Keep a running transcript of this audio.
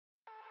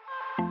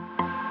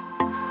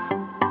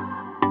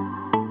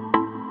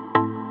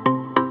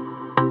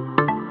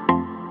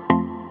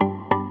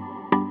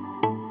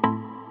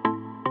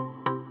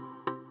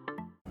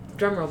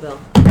Drum roll, Bill.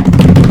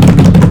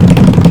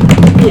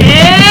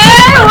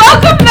 Yeah!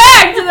 Welcome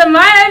back to the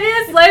My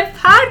IBS Life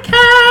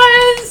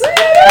podcast!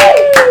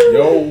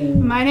 Yo!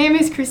 My name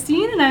is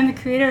Christine, and I'm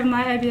the creator of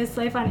My IBS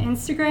Life on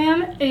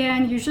Instagram.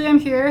 And usually I'm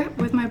here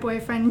with my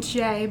boyfriend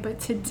Jay,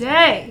 but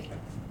today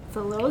it's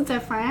a little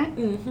different.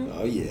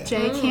 Oh, yeah.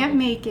 Jay can't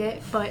make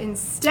it, but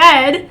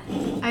instead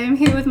I am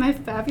here with my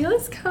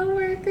fabulous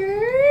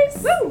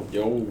coworkers. Woo!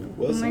 Yo,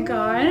 what's Oh my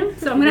god.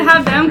 So I'm going to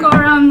have them go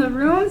around the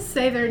room,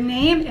 say their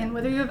name, and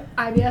whether you have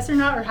IBS or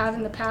not, or have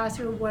in the past,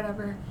 or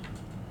whatever.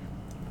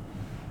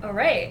 All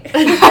right.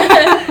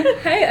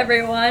 Hi,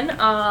 everyone.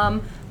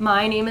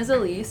 My name is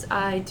Elyse.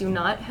 I do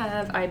not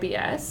have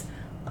IBS.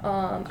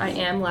 I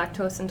am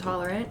lactose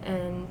intolerant,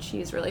 and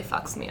cheese really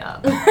fucks me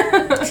up.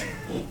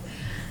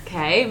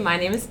 Okay, my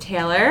name is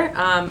Taylor.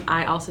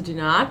 I also do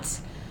not.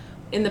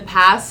 In the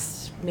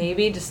past,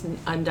 maybe just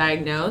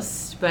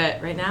undiagnosed,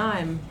 but right now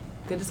I'm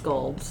good as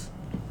gold.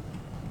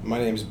 My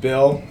name's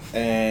Bill,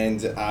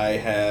 and I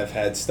have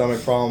had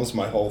stomach problems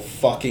my whole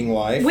fucking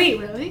life. Wait,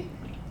 really?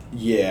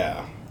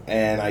 Yeah.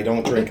 And I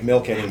don't drink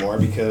milk anymore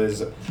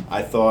because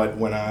I thought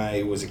when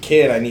I was a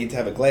kid I needed to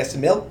have a glass of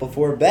milk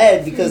before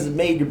bed because it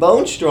made your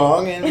bones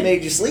strong and it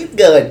made you sleep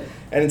good.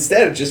 And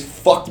instead it just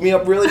fucked me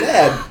up really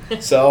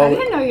bad. So I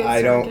didn't know you had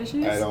stomach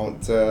issues. I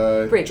don't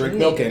drink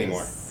milk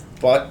anymore.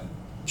 But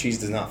cheese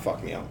does not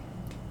fuck me up.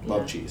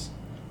 Love cheese.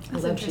 I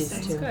love cheese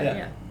interesting. too. Good,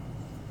 yeah.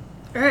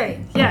 All right,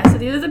 yeah, so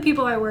these are the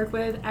people I work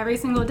with every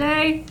single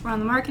day. We're on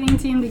the marketing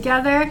team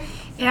together,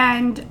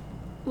 and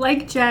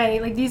like Jay,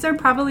 like these are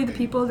probably the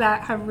people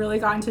that have really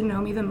gotten to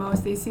know me the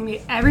most. They see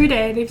me every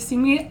day. They've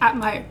seen me at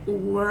my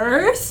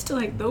worst,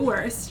 like the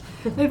worst.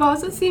 They've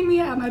also seen me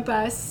at my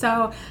best.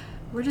 So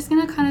we're just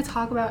going to kind of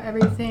talk about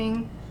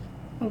everything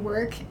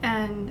work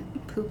and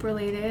poop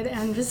related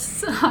and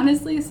just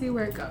honestly see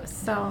where it goes.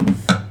 So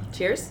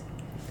Cheers.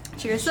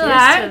 cheers to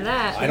that. to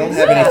that. I don't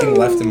have anything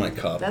left in my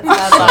cup. That's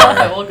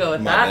okay, we'll go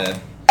with My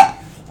that. bad.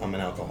 I'm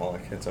an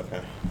alcoholic. It's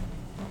okay.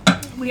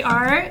 We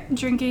are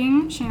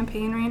drinking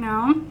champagne right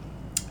now.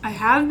 I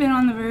have been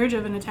on the verge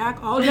of an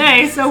attack all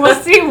day, so we'll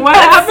see what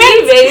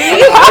happens.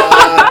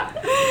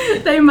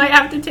 They might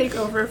have to take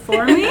over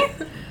for me.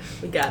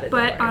 We got it.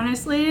 But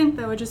honestly,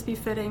 that would just be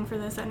fitting for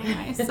this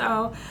anyway.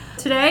 So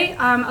today,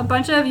 a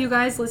bunch of you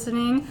guys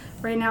listening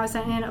right now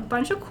sent in a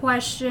bunch of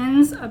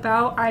questions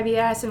about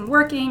IBS and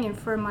working and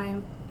for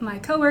my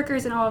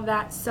coworkers and all of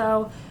that.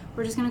 So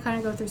we're just going to kind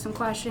of go through some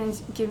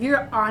questions, give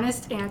your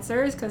honest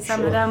answers, because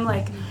some of them,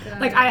 like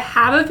I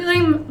have a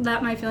feeling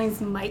that my feelings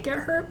might get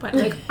hurt, but,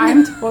 like,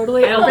 I'm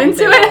totally open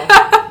to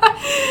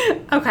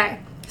it. Okay,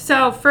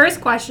 so first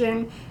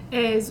question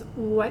is,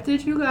 what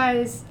did you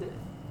guys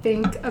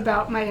think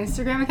about my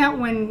Instagram account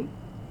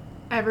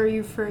whenever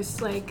you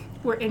first, like,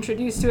 were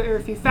introduced to it, or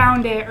if you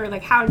found it, or,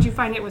 like, how did you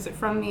find it? Was it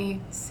from me?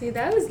 See,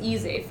 that was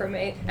easy for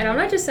me. And I'm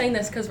not just saying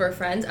this because we're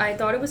friends. I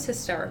thought it was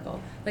hysterical.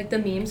 Like, the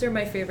memes are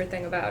my favorite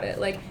thing about it.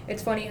 Like,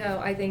 it's funny how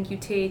I think you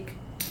take,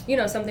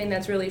 something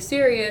that's really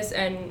serious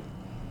and,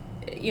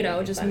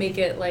 just make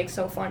it, like,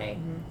 so funny.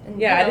 Mm-hmm. And,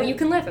 Yeah, you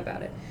can laugh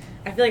about it.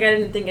 I feel like I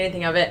didn't think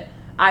anything of it.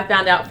 I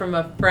found out from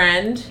a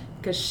friend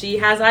because she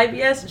has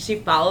IBS and she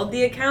followed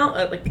the account,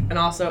 and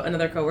also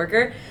another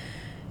coworker.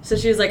 So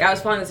she was like, I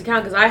was following this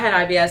account because I had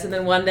IBS, and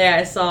then one day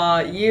I saw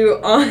you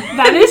on.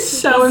 That is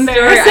so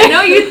embarrassing. I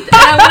know you. When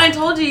I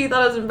told you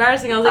thought it was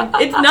embarrassing, I was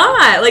like, it's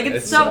not. Like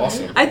it's so.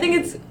 Awesome. I think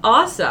it's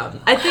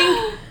awesome. I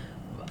think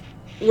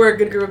we're a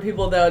good group of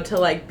people though to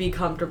like be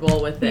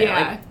comfortable with it.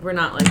 Yeah. Like we're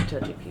not like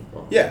judgy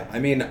people. Yeah, I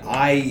mean,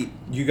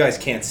 you guys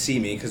can't see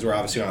me because we're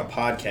obviously on a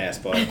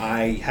podcast, but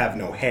I have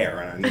no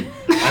hair, and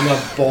I'm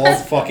a bald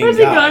fucking Where's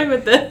guy. he going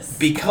with this?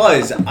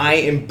 Because I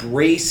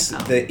embrace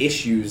the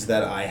issues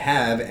that I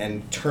have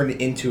and turn it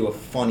into a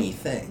funny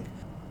thing.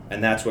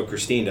 And that's what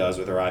Christine does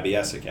with her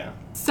IBS account.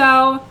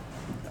 So,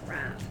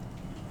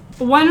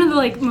 one of the,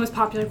 like, most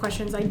popular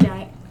questions I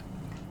get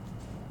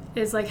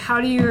is, like, how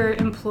do your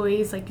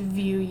employees, like,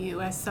 view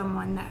you as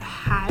someone that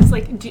has,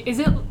 like, is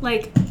it,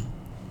 like,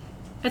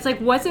 it's like,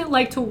 what's it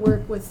like to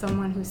work with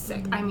someone who's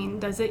sick? I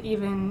mean, is it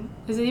even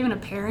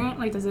apparent?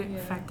 Like, does it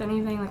affect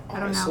anything? Like,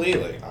 I don't know. Honestly,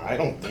 like, I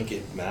don't think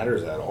it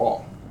matters at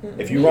all.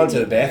 If you run to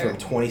the bathroom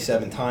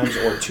 27 times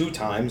or 2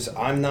 times,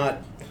 I'm not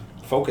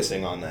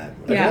focusing on that.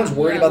 Everyone's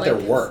worried about their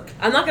work.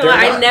 I'm not gonna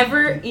lie, I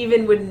never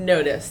even would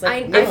notice.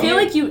 Like, I feel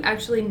like you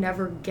actually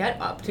never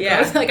get up to go.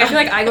 Like, I feel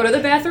like I go to the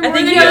bathroom. I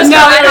think more you than know,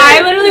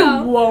 I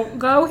literally won't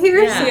go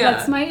here, so Yeah.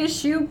 that's my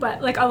issue.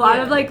 But, like, a lot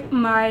of, like,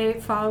 my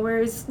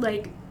followers,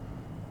 like,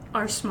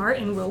 are smart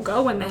and will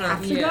go when they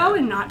have to go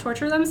and not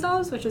torture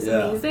themselves, which is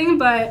amazing.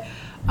 But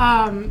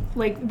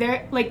like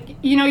they're like,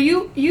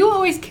 you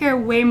always care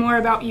way more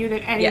about you than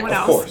anyone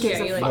else gives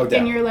a fuck. No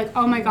and you're like,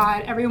 oh my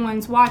god,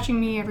 everyone's watching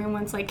me,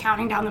 everyone's like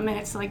counting down the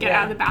minutes to like get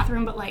out of the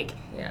bathroom, but like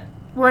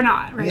we're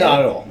not, right? Not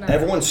at all. No.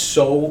 Everyone's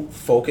so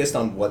focused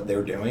on what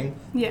they're doing.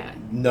 Yeah.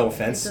 No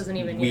offense. Doesn't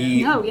even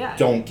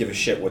don't give a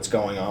shit what's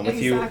going on with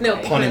you. No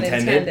pun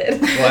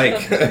intended.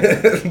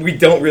 Like we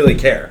don't really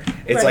care.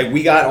 It's like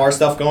we got our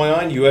stuff going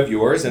on, you have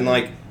yours, and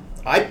like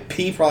I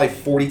pee probably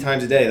 40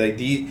 times a day. Like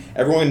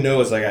everyone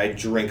knows like I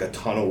drink a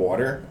ton of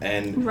water,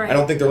 and I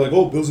don't think they're like,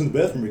 oh, Bill's in the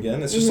bathroom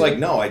again. It's just like,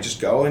 no, I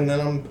just go and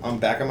then I'm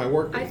back on my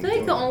work. I feel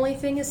like the only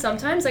thing is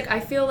sometimes like I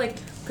feel like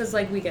because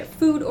like we get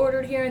food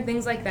ordered here and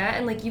things like that,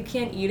 and like you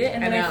can't eat it,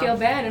 and then I feel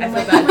bad, and I'm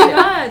like, oh my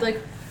god,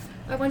 like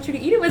I want you to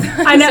eat it with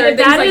us. I know, or things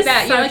that like is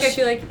that. You know, like I such-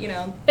 feel like, you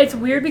know. It's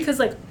weird because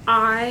like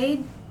I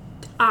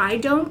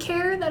don't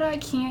care that I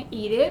can't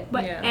eat it,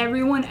 but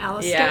everyone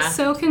else gets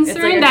so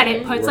concerned that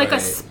it puts like a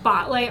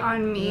spotlight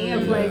on me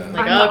of like I'm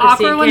the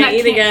awkward one that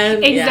eat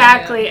again.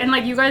 Exactly. And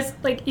like you guys,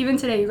 like even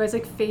today, you guys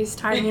like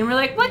FaceTime me and we're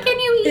like, what can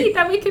you eat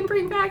that we can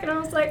bring back? And I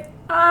was like,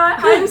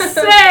 I'm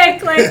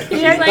sick. Like can't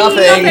eat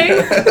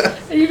nothing.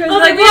 And you guys were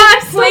like, we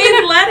have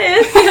plain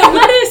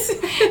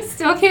lettuce.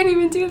 Still can't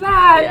even do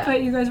that.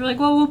 But you guys were like,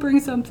 well, we'll bring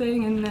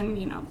something, and then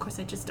you know, of course,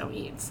 I just don't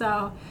eat.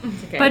 So,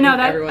 okay, but no,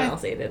 that everyone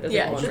else ate it.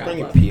 You should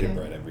bring a pita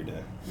bread every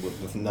day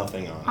with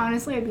nothing on it.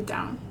 Honestly, I'd be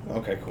down.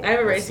 Okay, cool. I have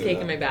a rice cake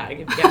in my bag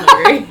if you get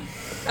hungry.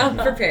 I'm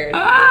prepared.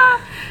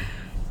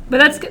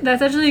 But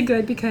that's actually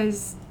good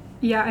because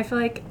I feel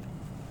like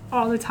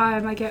all the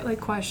time I get like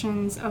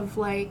questions of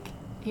like,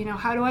 you know,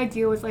 how do I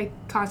deal with like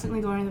constantly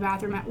going to the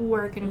bathroom at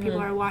work and people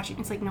are watching?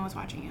 It's like no one's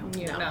watching you.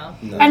 No.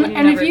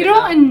 And if you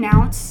don't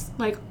announce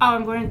like, oh,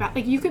 I'm going to the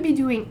bathroom, like you could be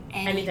doing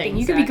anything.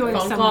 You could be going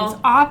to someone's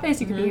office.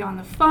 You could be on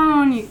the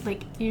phone.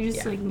 You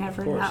just like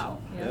never know.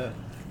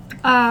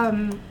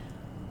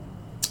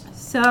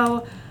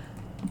 So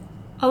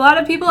a lot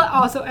of people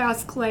also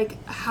ask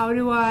like, how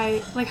did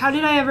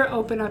I ever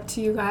open up to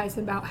you guys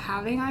about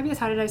having IBS?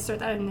 How did I start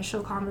that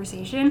initial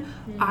conversation?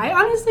 I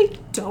honestly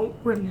don't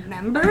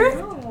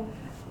remember.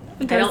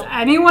 Does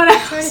anyone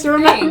else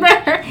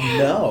remember?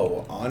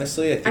 No,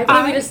 honestly,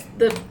 I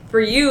think for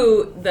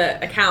you,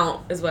 the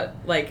account is what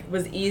like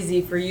was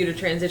easy for you to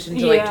transition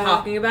to like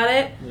talking about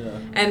it,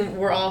 and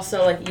we're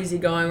also like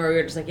easygoing where we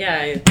were just like,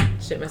 I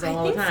shit myself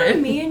all the time. I think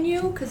for me and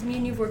you, because me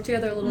and you've worked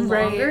together a little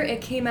longer, it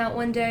came out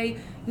one day.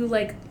 You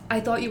like,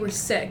 I thought you were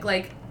sick,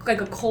 like a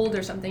cold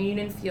or something. You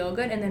didn't feel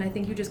good, and then I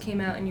think you just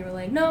came out and you were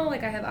like, no,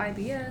 like I have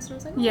IBS, and I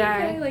was like,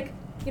 okay, like,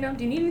 you know,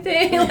 do you need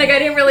anything? Like I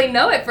didn't really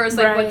know at first,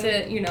 like what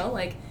to, you know,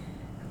 like.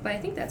 But I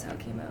think that's how it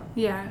came out.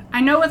 Yeah. I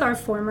know with our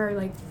former,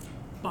 like,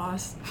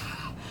 boss,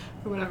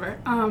 or whatever,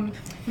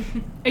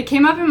 it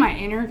came up in my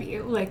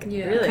interview, like,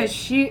 because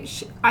she,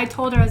 I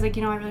told her, I was like,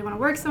 you know, I really want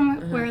to work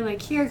somewhere,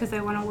 like, here, because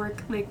I want to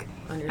work, like,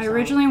 I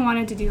originally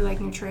wanted to do,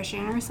 like,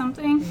 nutrition or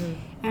something,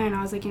 and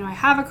I was like, you know, I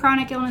have a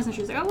chronic illness, and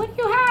she was like, oh, what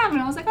do you have?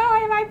 And I was like, oh, I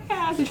have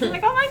IBS, and she was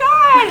like, oh, my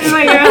God, and,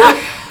 like,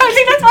 I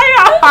think that's why I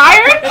got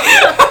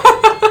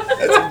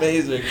hired. That's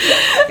amazing.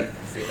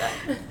 See that.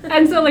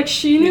 And so like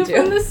she knew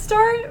from the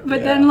start,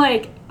 but then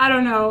like I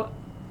don't know,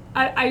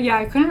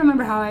 I couldn't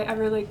remember how I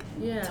ever like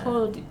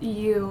told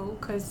you,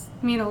 because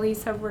me and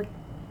Elyse have worked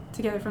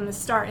together from the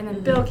start, and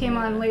then Bill came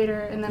on later,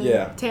 and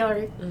then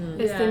Taylor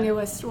is the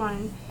newest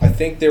one. I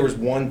think there was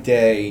one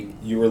day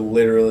you were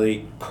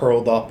literally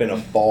curled up in a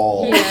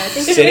ball,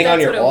 sitting on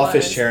your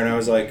office chair, and I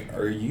was like,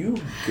 "Are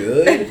you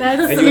good?"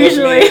 That's and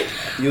usually.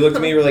 You looked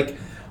at me, you were like,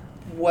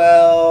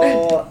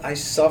 well, I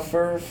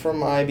suffer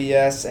from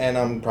IBS and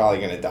I'm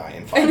probably gonna die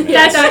in 5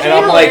 minutes. And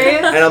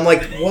I'm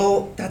like,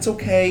 well, that's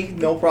okay,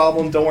 no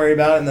problem, don't worry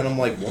about it. And then I'm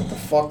like, what the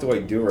fuck do I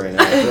do right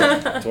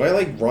now? Do I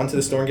like run to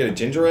the store and get a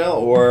ginger ale,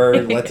 or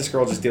let this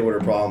girl just deal with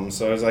her problems?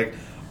 So I was like,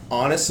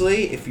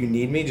 honestly, if you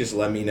need me, just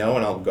let me know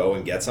and I'll go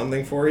and get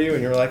something for you.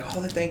 And you're like,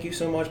 oh, thank you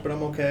so much, but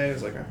I'm okay. I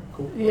was like, all right,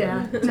 cool.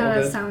 Yeah, no,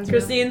 that sounds good.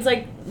 Christine's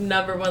like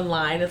number one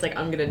line is like,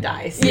 I'm gonna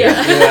die soon.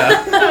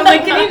 Yeah. I'm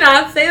like, can you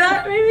not say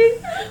that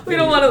maybe? We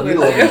don't want to lose you.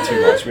 We love you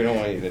too much. We don't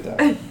want you to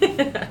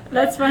die.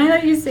 That's funny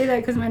that you say that,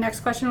 because my next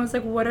question was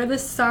like, what are the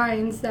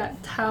signs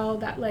that tell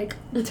that like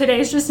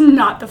today's just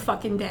not the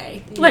fucking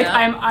day? Like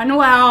I'm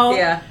unwell.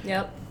 Yeah.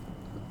 Yep.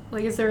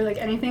 Like, is there, like,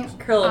 anything?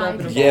 Curl it up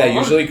in a ball. Yeah,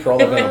 usually curl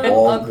up in a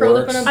ball I'll curl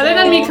up in a ball. Other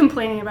than me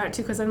complaining about it,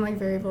 too, because I'm, like,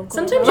 very vocal.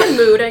 Sometimes your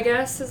mood, I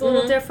guess, is a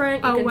little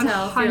different. You can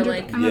tell if you're,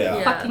 like... I'm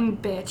a fucking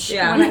bitch.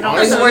 Yeah. When I don't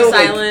Honestly, more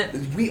silent.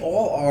 Like, we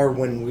all are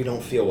when we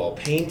don't feel well.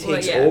 Pain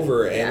takes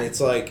over, and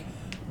it's like,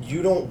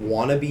 you don't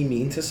want to be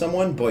mean to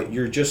someone, but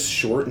you're just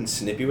short and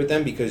snippy with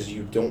them because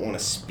you don't want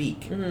to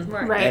speak. Mm-hmm.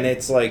 Right. And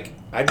it's like,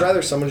 I'd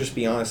rather someone just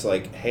be honest,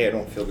 like, hey, I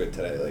don't feel good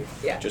today.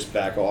 Like, just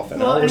back off,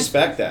 and I'll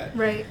respect that.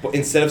 Right. But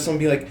instead of someone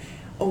be like,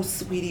 oh,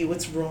 sweetie,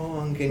 what's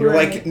wrong? And you're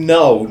like,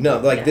 no,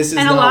 like, this is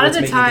and not what's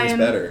making things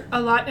better.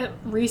 A lot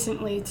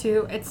recently,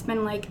 too, it's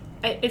been, like,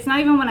 it's not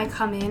even when I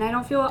come in, I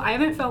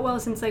haven't felt well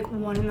since, like,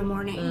 1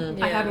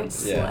 a.m. I haven't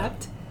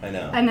slept. I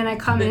know. And then I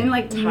come in,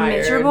 like,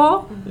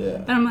 miserable. Yeah.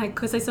 And I'm like,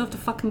 because I still have to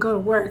fucking go to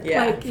work.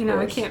 Yeah, like, you know,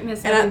 I can't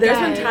miss And there's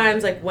been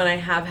times, like, when I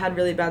have had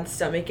really bad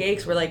stomach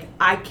aches where, like,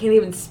 I can't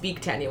even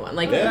speak to anyone.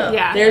 Like,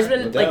 there's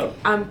been, like,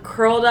 I'm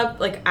curled up,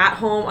 like, at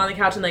home on the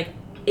couch and, like,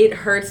 it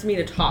hurts me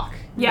to talk.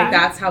 Yeah. Like,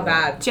 that's how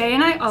bad. Jay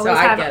and I always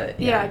have... get it.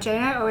 Yeah, Jay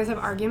and I always have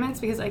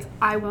arguments because, like,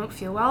 I won't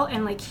feel well.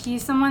 And, like,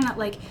 he's someone that,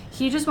 like,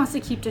 he just wants to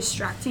keep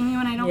distracting me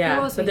when I don't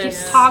feel well. So he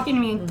keeps talking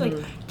to me and, like,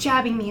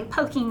 jabbing me and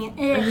poking me.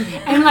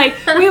 And, like,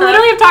 we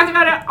literally have talked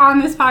about it on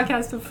this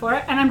podcast before.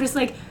 And I'm just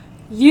like,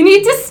 you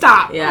need to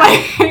stop. Yeah.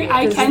 Like,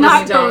 I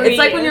cannot breathe. It's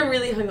like when you're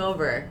really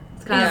hungover.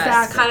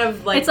 It's kind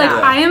of like it's like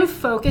that. I am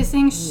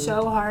focusing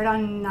so hard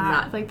on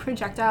not like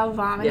projectile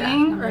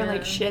vomiting or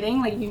like shitting.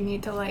 Like you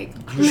need to like.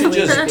 You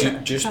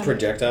should just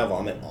projectile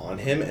vomit on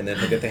him and then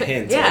he'll get the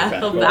hint. Yeah, to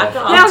he'll back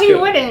back off. off. No, he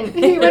wouldn't.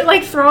 He would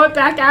like throw it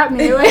back at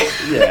me. Like.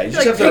 Yeah, you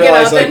just Like, have to pick it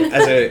realize, up like, and-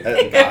 as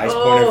a guy's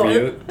point of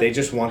view, they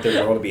just want their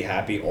girl to be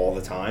happy all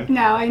the time.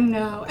 No, I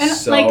know, and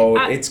So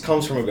like it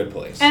comes from a good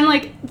place. and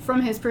like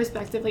from his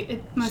perspective, like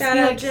it must Shout be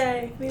out like.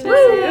 Jay. We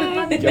Jay.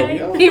 love you.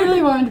 Yo. He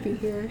really wanted to be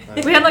here.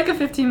 I We had like a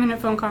 15-minute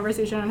phone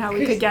conversation on how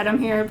we could get him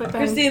here, but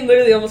then. Christine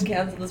literally almost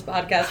canceled this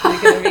podcast because he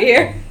couldn't be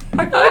here.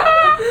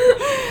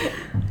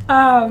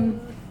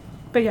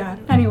 But yeah,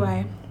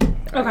 anyway.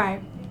 Okay.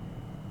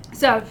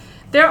 So,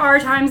 there are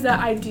times that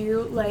I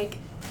do, like,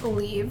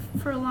 leave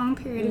for a long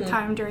period of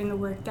time during the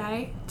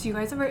workday. Do you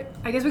guys ever,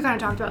 I guess we kind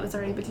of talked about this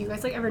already, but do you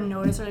guys, like, ever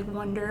notice or, like,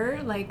 wonder,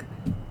 like,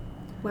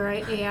 where I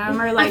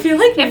am or, like, I feel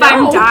like if no.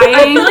 I'm dying?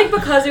 I feel like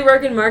because we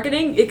work in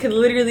marketing, it could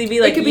literally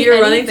be like could be you're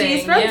running to anything,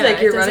 these friends, yeah,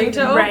 like you're it running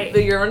doesn't- to right.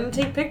 you're running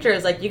to take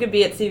pictures. Like you could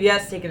be at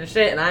CVS taking a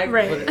shit, and I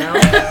Right. wouldn't know.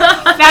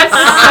 That's so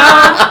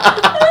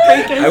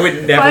I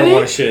would never funny.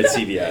 want to shit at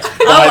CVS.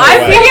 I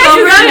By the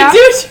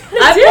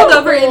way. I've too. pulled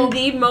over in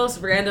the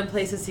most random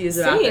places to use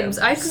the bathroom.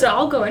 Same.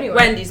 I'll go anywhere.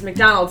 Wendy's,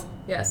 McDonald's,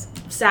 Yes.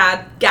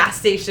 sad gas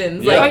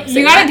stations, Yeah. like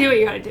You gotta do what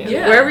you gotta do.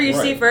 Yeah. wherever you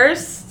see Right.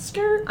 first.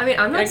 Skirt. I mean,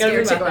 I'm I not gotta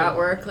scared to do go that. at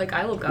work. Like,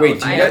 I will go Wait,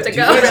 if do I you have guys, to do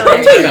you go.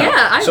 guys Yeah, time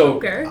out. I So don't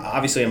care.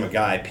 obviously I'm a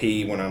guy. I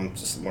pee when I'm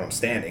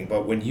standing,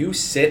 but when you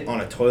sit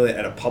on a toilet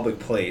at a public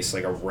place,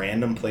 like a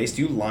random place,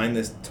 do you line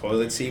this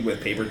toilet seat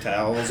with paper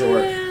towels or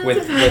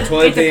with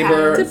toilet It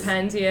paper? depends.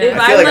 Depends, If I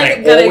yeah. feel I'm, like like,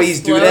 I gonna always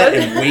do that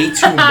explode.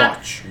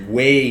 and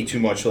way too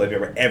much toilet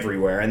paper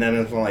everywhere, and then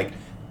it's like,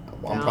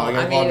 well, I'm No, probably I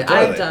gonna clog mean, the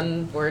toilet. I've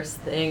done worse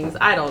things.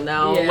 I don't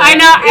know. Yeah. I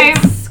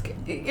know,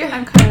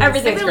 I'm kind of-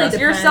 everything's it really gross.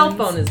 Your cell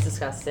depends. phone is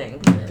disgusting.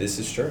 This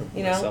is true.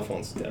 You My know? cell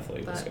phone's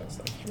definitely But-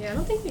 disgusting. Yeah, I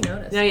don't think you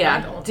noticed. No, I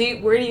yeah.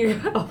 don't. Where do you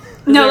go?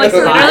 No, like Is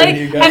there a spot?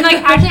 literally, You guys- and like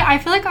actually, I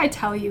feel like I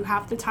tell you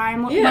half the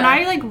time when Yeah.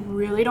 I like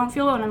really don't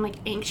feel well and I'm like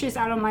anxious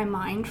out of my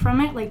mind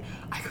from it. Like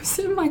I go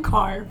sit in my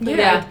car for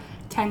Yeah. like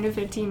 10 to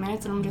 15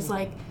 minutes, and I'm just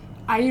like,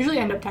 I usually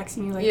end up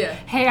texting you like, Yeah.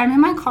 "Hey, I'm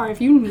in my car.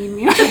 If you need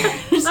me,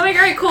 just I'm like,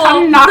 alright, cool.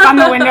 come knock on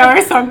the window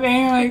or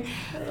something." Like,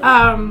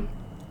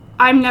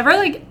 I'm never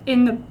like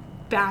in the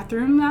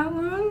bathroom that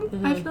long.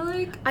 I feel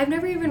like. I've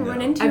never even run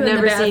No. into I've you in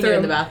never the bathroom. seen you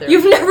in the bathroom.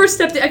 You've never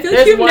stepped in. I feel like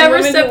There's you've one never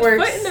woman stepped who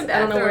works. foot in the bathroom. I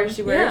don't know where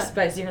she works, Yeah.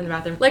 but I see her in the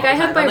bathroom. Like, all I the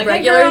have time. my I'm like,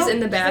 regulars "Hey, in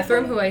the girl."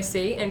 bathroom who I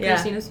see, and Yeah.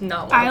 Christina's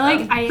not one I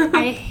of like them.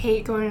 I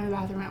hate going to the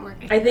bathroom at work.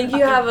 I think you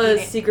fucking have a hate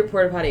it. secret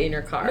porta potty in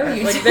your car. No,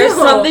 you like do. there's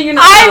something you're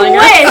not I telling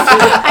wish. us.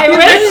 I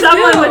wish You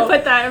someone do. would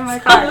put that in my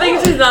car.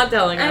 Something she's not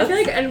telling And I us. feel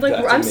like, and like,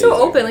 That's I'm so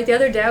amazing. open. Like the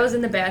other day, I was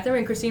in the bathroom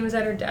and Christine was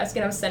at her desk,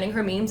 and I was sending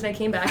her memes, and I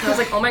came back and I was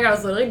like, oh my god, I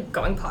was literally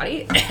going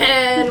potty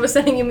and was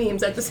sending you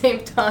memes at the same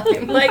time.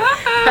 Like,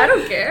 I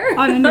don't care.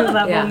 On a new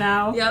level Yeah.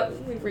 now. Yep,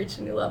 we've reached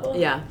a new level.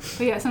 yeah.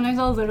 But yeah, sometimes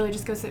I'll literally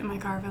just go sit in my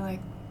car for like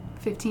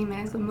 15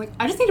 minutes. I'm like,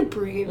 I just need to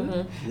breathe.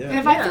 And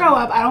if I Yeah. throw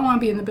up, I don't want to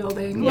be in the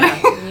building. Yeah.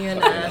 Like, Me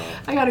and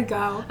I gotta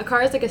go. A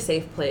car is like a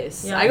safe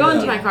place. Yeah. I go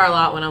into Yeah. my car a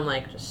lot when I'm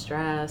like just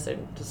stressed or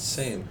just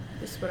Same.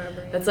 just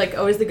whatever. That's like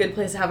always the good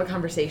place to have a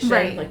conversation.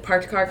 Right. Like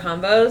parked car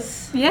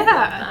combos.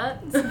 Yeah.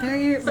 It's a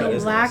very That is nice.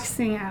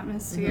 relaxing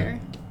atmosphere.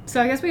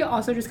 So I guess we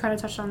also just kind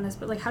of touched on this,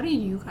 but like, how do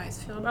you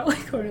guys feel about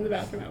like going to the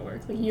bathroom at work?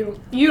 Like, you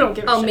don't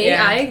give a Oh, shit. me?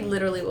 Yeah. I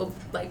literally will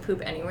like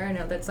poop anywhere. I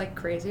know that's like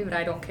crazy, but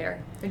I don't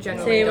care. I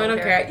genuinely Same, I don't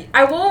care.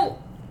 I won't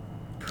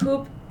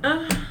poop.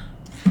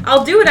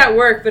 I'll do it at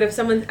work, but if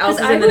someone else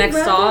is in the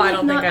next stall, I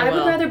don't think I will.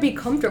 would rather be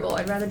comfortable.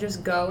 I'd rather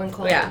just go and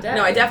call it Yeah, a day.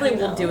 no, I definitely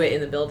you will know? do it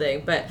in the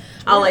building, but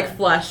I'll Yeah. like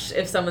flush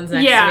if someone's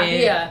next Yeah. to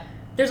me. Yeah.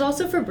 There's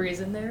also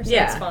Febreze in there, so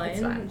Yeah, it's fine.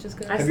 it's fine. Which is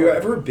good. I Have you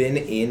ever been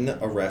in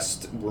a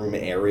restroom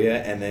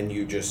area and then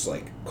you just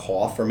like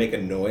cough or make a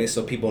noise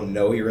so people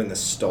know you're in the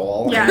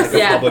stall in Yes. like a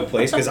Yeah. public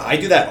place? Because I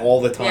do that all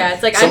the time. Yeah,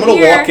 it's like, someone I'm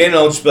will here. walk in and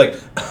I'll just be like,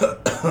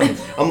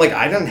 I'm like,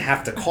 I don't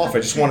have to cough.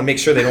 I just want to make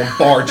sure they don't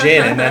barge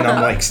in, and then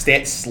I'm like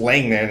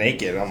laying there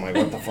naked. I'm like,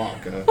 what the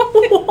fuck?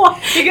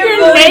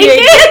 You're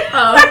naked?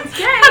 How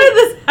did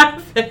this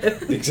happen?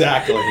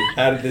 Exactly.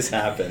 How did this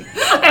happen?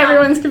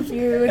 Everyone's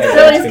confused. Everyone's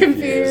Billy's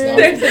confused. confused.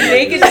 There's the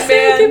naked So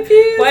man.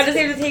 confused. Why does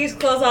he have to take his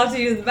clothes off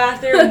to use the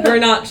bathroom? We're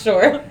not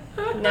sure.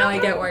 Now I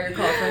get why you're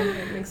coughing.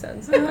 It makes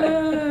sense.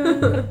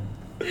 I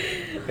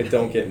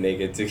don't get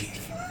naked to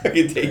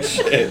fucking take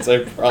shits.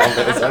 I promise.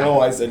 I don't know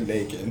why I said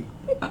naked.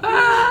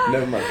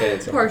 Never my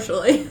pants on.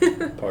 Partially.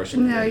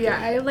 Partially. No, naked.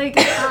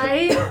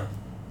 yeah,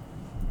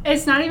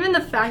 it's not even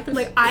the fact that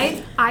like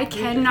I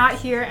cannot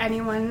hear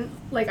anyone,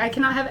 like I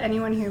cannot have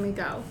anyone hear me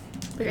go.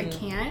 Like I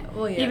can't.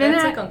 Well, yeah, even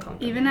that's, at like,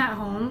 uncomfortable. even at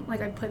home,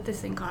 like I put the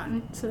sink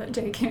on so that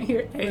Jay can't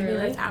hear anything Really?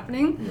 that's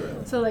happening.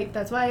 Really? So like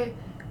that's why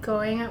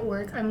going at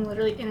work, I'm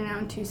literally in and out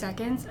in 2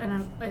 seconds,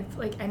 and if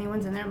like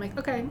anyone's in there, I'm like,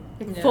 okay,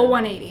 like, Yeah. full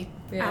 180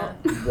 Yeah. out.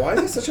 Why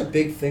is it such a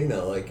big thing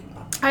though? Like,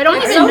 I don't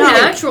It's even so know.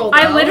 natural,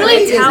 I though. literally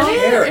It is tell.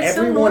 hair. It's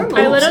so Everyone normal.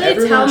 I poops. literally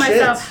Everyone tell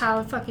myself shits.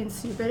 how fucking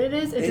stupid it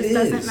is. It It just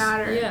doesn't is.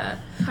 matter. Yeah.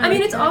 I I mean,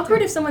 like it's that awkward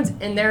too. if someone's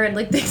in there and,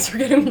 like, things are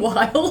getting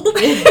wild.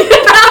 You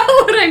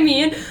know what I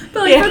mean?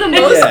 But, like, for the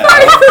most Yeah,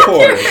 part, of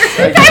course.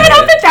 I I would get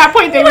hope it. at that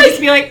point they would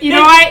just be like, you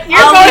know what, you're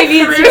I'll going leave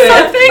you through to it.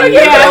 something.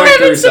 You're Yeah. going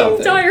through having some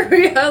something.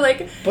 diarrhea,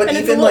 like, But and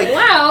it's a even, little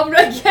like- loud, but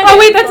I get Oh it,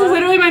 wait, that's but-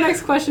 literally my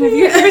next question. If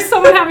you hear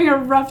someone having a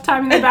rough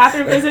time in the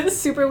bathroom, is it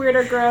super weird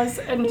or gross?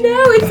 And do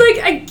No, it's like,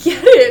 I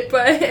get it,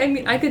 but, I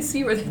mean, I could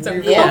see where that's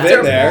We've all uncomfortable.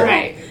 been there.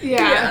 right,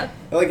 yeah.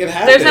 Like it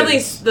happens. There's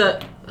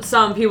definitely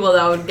some people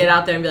that would get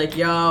out there and be like,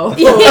 yo.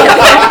 Yeah.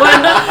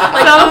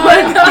 Like, oh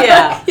my god.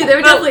 Yeah. They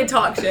would definitely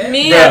talk shit.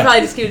 Me, Yeah. I'd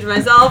probably just keep it to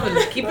myself and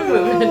keep it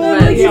moving. Like,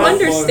 But you Yeah.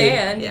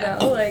 understand, Yeah. you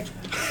know, like,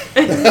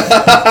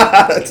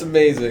 That's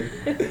amazing.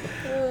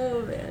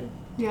 oh man.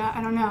 Yeah,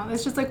 I don't know.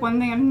 It's just like one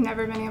thing I've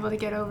never been able to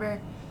get over.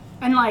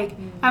 And like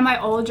at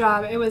my old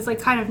job, it was like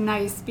kind of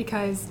nice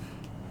because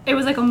it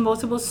was like a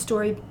multiple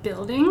story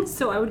building,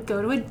 so I would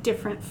go to a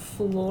different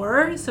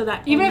floor so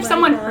that even Oh if my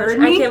someone gosh. heard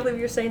I me, can't believe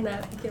you're saying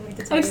that. I can't wait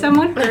to tell if you.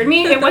 someone heard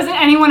me, it wasn't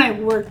anyone I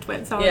worked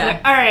with. So I was Yeah.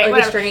 like, all right, Like a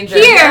whatever. stranger.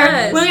 Here,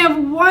 Yes. we only have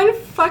one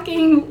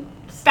fucking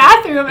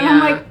bathroom, and I'm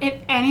Yeah. like, if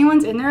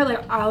anyone's in there,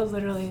 like, I'll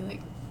literally like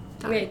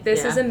die. Wait,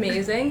 this is Yeah.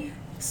 amazing.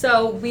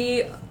 So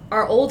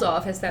our old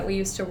office that we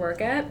used to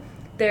work at,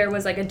 there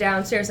was like a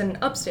downstairs and an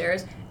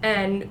upstairs,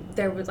 and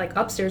there was like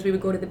upstairs we would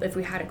go to if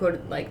we had to go to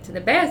like to the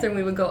bathroom,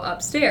 we would go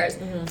upstairs.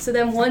 So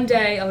then one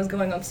day I was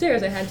going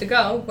upstairs, I had to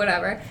go,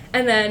 whatever,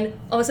 and then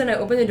all of a sudden I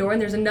open the door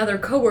and there's another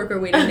coworker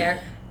waiting there.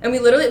 And we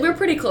were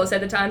pretty close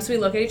at the time, so we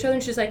look at each other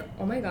and she's like,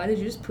 oh my god, did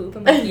you just poop?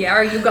 I'm like, yeah,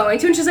 are you going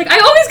to? And she's like, I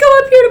always go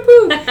up here to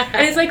poop.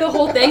 And it's like a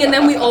whole thing, and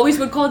then we always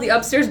would call the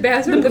upstairs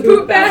bathroom the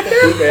poop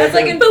bathroom. That's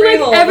like in But like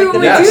Freehold, everyone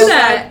would Yes. do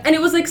that, and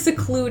it was like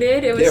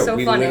secluded. It was Yeah, so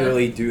we funny.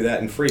 literally do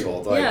that in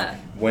Freehold. Like Yeah.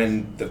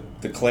 when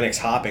the clinic's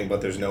hopping, but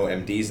there's no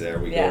MDs there,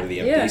 we Yeah. go to the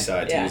MD Yeah.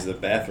 side to Yeah. use the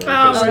bathroom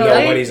Oh, because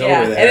really? nobody's Yeah. over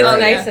And there. it's Oh,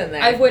 nice yeah. in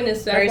there. I've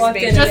witnessed it. Very I've walked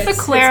in. spacious. and Just to it's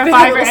been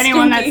clarify a for little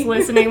anyone that's stinky.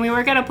 listening, we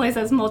work at a place that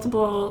has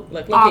multiple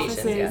Locations,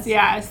 offices. yes.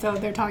 Yeah, so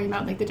they're talking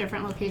about like the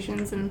different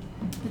locations and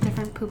the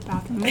different poop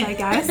bathrooms, I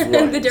guess.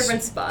 Right. The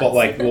different spots. But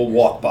like we'll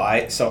walk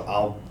by, so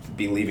I'll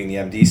be leaving the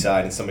MD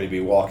side and somebody be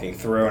walking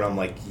through, and I'm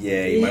like,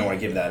 yeah, you might want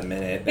to give that a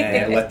minute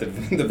and let the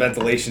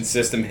ventilation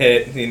system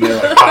hit. And they're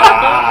like,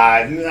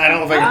 I don't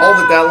know if I can hold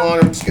it that long.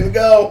 I'm just gonna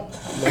go.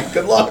 I'm like,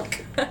 good luck.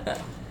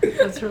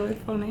 That's really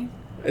funny.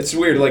 It's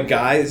weird, like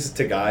guys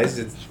to guys,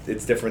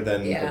 it's different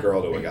than Yeah. a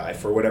girl to a guy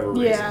for whatever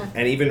reason. Yeah.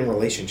 And even in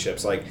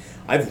relationships, like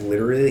I've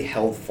literally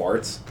held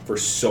farts for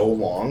so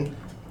long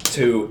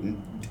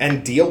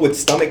and deal with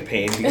stomach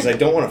pain because I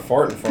don't want to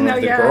fart in front No,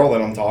 of the yeah. girl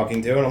that I'm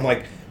talking to, and I'm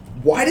like,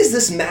 why does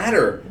this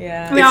matter?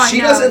 Yeah. No, If she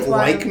I know, doesn't it's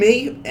wild. like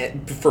me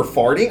for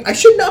farting, I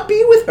should not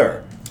be with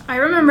her. I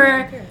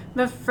remember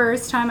the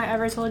first time I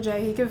ever told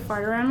Jay he could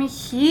fart around me,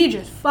 he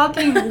just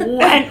fucking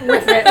went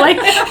with it. Like,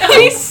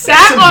 he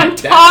sat on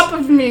top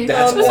of me.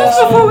 that's This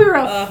awesome. was before we were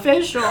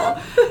official.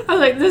 I was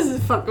like, this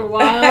is fucking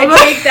wild. I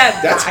take that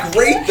That's back.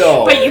 great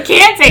though. But you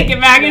can't take it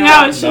back, and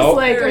now it's just Nope.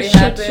 like It a already shit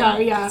happened. show.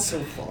 Yeah. That's so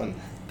fun.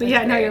 But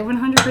yeah, no, great. you're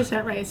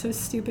 100% right. It's so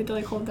stupid to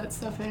like hold that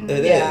stuff in.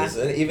 It Yeah. is,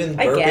 and even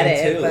I burping get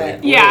it, too. but- Like,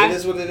 Yeah. it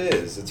is what it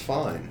is. It's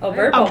fine. Oh,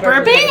 burp. Oh,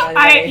 burping?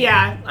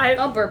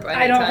 I'll burp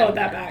I don't anytime. hold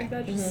that back.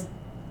 That just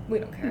We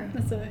don't care.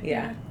 that's a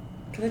Yeah.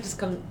 Cause it just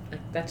comes. Like,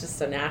 that's just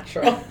so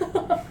natural.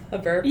 A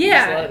burp. you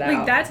just Yeah, let it like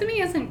out. that to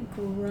me isn't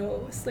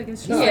gross. Like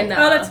it's just No. like, Yeah, no.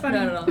 oh, that's funny.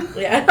 No.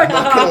 Yeah. I'm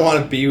not gonna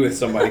want to be with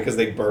somebody because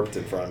they burped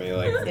in front of me.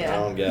 Like Yeah. I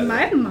don't get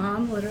My it.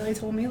 mom literally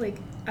told me like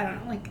I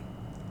don't know like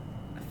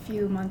a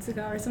few months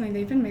ago or something.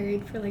 They've been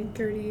married for like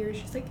 30 years.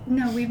 She's like,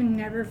 no, we've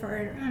never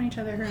farted around each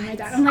other. Her and my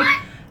dad. I'm like,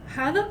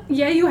 how the?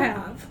 Yeah, you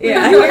have.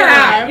 Yeah. you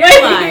have.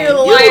 You're lying. You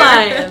You're liar.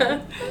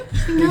 lying.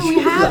 No, we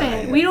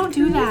haven't. We don't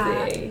do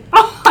that. Easy.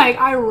 Oh, like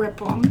I rip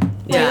them.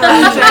 Yeah.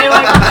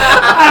 Like,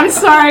 I'm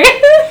sorry.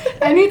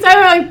 Anytime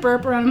I like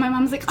burp around, my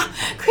mom's like, oh,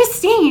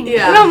 Christine.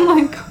 Yeah. And I'm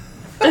like,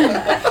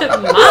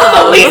 the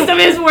Mom. least of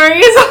his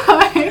worries.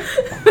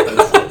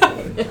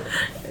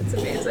 It's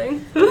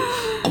amazing.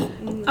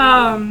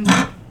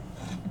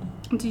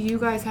 Do you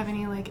guys have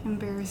any like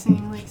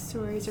embarrassing like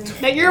stories or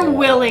that you're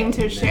willing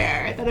to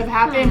share that have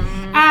happened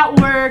at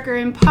work or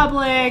in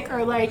public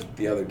or like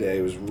The other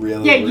day was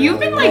really yeah, you've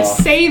been like rough.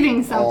 saving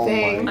Oh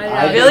something. my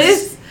I God. Really?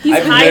 He's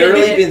I've hiding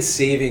literally it. been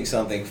saving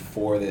something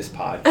for this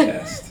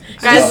podcast.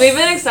 Guys, So- we've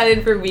been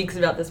excited for weeks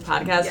about this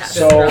podcast. Yeah. Just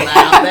So- throw that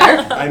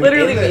out there. I'm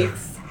Literally in the-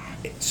 weeks.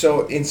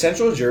 So in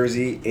Central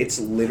Jersey, it's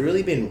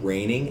literally been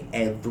raining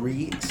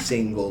every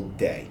single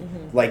day,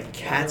 like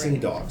cats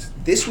and dogs.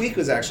 This week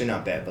was actually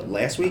not bad, but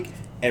last week,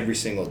 every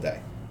single day,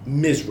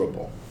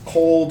 miserable,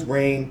 cold,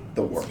 rain,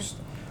 the worst.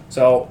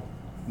 So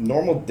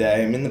normal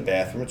day, I'm in the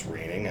bathroom, it's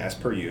raining as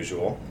per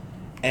usual,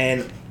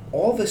 and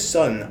all of a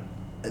sudden,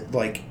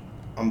 like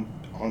I'm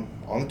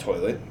on the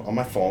toilet on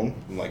my phone,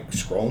 I'm like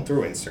scrolling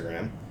through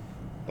Instagram,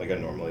 like I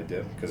normally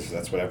do, because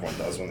that's what everyone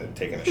does when they're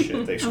taking a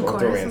shit. They scroll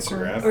course, through of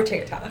Instagram. Or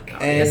TikTok.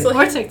 And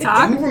Or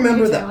TikTok. do you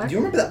remember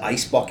Taylor. the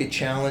ice bucket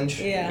challenge?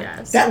 Yeah.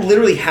 Yes. That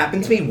literally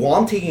happened to me while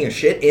I'm taking a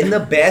shit in the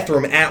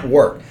bathroom at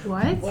work.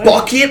 What?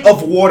 Bucket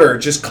of water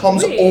just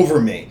comes Wait. over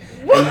me.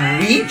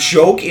 And we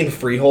joke in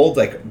Freehold,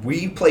 like,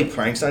 we play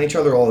pranks on each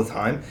other all the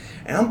time.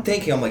 And I'm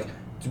thinking, I'm like,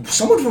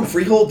 someone from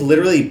Freehold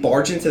literally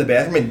barged into the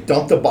bathroom and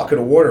dumped a bucket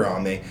of water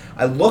on me.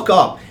 I look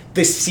up,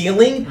 the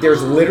ceiling,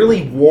 there's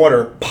literally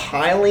water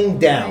piling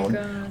down.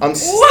 I'm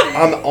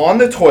on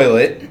the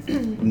toilet,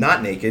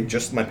 not naked,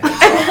 just my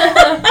pants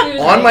off.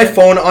 On my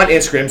phone, on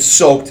Instagram,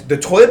 soaked. The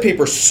toilet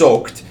paper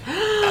soaked.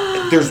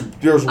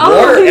 There's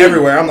water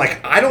everywhere. I'm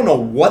like, I don't know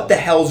what the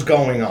hell's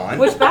going on.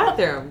 Which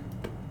bathroom?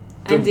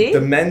 MD?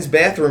 The men's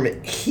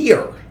bathroom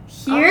here.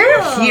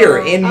 Here? Here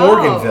in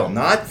Morganville,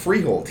 not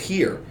Freehold,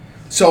 here.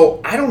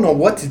 So I don't know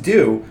what to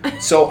do.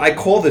 So I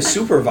call the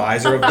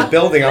supervisor of the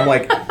building. I'm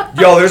like,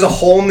 yo, there's a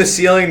hole in the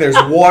ceiling. There's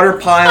water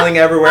piling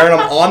everywhere. And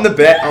I'm on the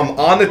bed. I'm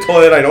on the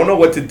toilet. I don't know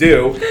what to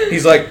do.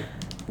 He's like,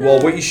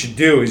 well, what you should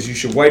do is you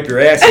should wipe your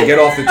ass and get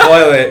off the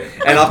toilet,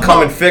 and I'll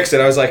come and fix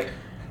it. I was like,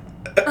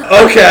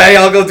 okay,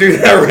 I'll go do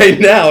that right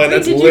now. And Wait,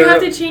 that's did you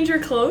have to change your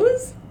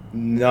clothes?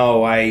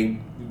 No,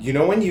 you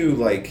know when you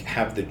like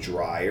have the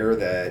dryer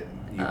that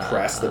you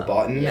press the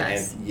button?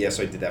 yes. And yes,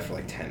 I did that for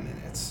like 10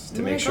 minutes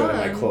to Oh make my sure that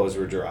my God. clothes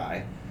were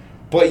dry.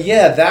 But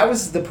yeah, that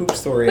was the poop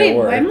story Wait, at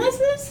work. when was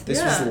this? This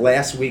Yeah. was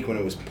last week when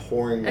it was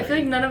pouring I rain. feel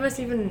like none of us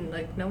even,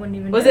 like, no one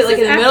even Was knew. it like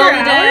in the After middle of the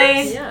hours?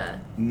 day? Yeah.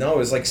 No, it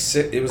was like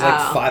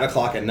 5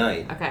 o'clock at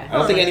night. Okay. I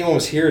don't think anyone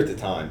was here at the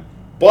time.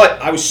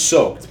 But I was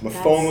soaked. My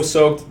phone was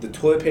soaked. The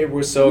toilet paper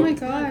was Oh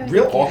soaked. my god.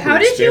 Real awkward How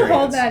did you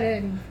hold experience. that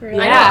in? For Yeah,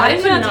 like, I I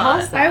didn't could even tell not.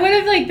 us that. I would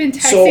have like been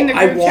So texting the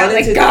I group chat wanted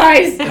like, to-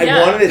 guys. I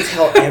Yeah. wanted to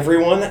tell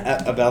everyone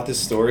about this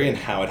story and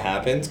how it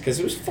happened because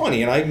it was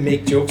funny and I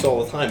make jokes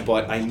all the time,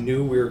 but I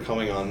knew we were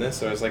coming on this,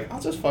 so I was like, I'll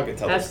just fucking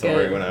tell That's the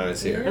story good. when I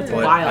was here. That's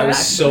But wild, I was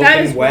actually. That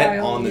is soaking wet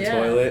wild. on the Yeah.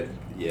 toilet.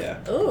 Yeah.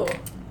 Oh.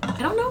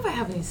 I don't know if I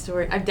have any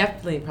story. I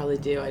definitely probably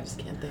do. I just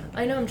can't think.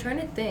 I know, I'm trying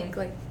to think,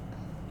 like,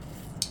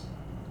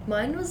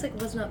 mine was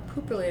not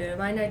poop related.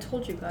 Mine, I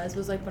told you guys,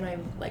 was like when I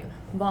like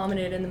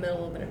vomited in the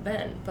middle of an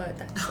event, but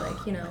that's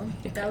like, you know,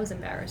 that was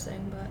embarrassing,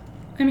 but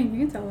I mean,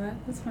 you can tell that.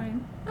 That's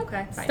fine.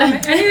 okay, fine.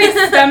 Anything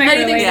stomach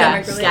Anything related. Yeah,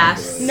 stomach related.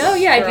 gas. No,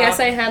 yeah, I Throw guess up.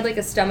 I had like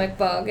a stomach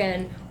bug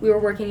and we were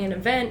working an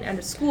event at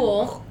a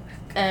school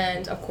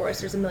and of course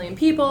there's a million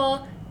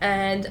people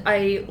and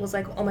I was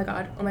like, oh my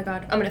god, I'm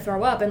gonna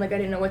throw up, and like I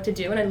didn't know what to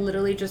do, and I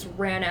literally just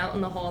ran out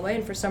in the hallway,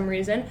 and for some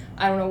reason,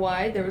 I don't know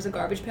why, there was a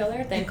garbage pail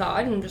there, thank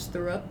god, and just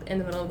threw up in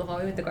the middle of the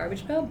hallway with the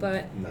garbage pail,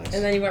 but Nice.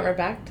 And then you went right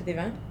back to the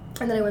event?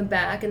 and then I went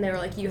back and they were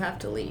like, you have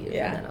to leave.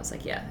 Yeah. And then I was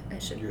like, yeah, I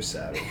should You're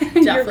savage.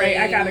 definitely You're right,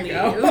 I gotta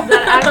go.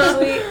 That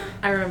actually,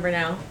 I remember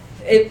now.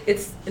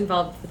 It's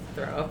involved with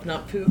throw up,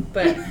 not poop.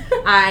 But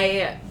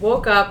I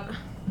woke up.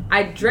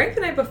 I drank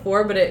the night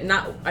before, but I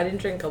didn't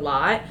drink a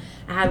lot.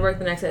 I had work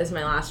the next day. This is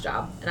my last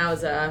job, and I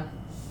was a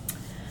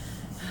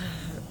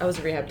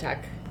rehab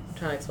tech. I'm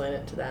trying to explain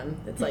it to them.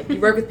 It's like you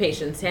work with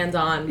patients, hands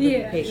on with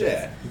Yeah. patients.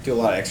 Yeah. You do a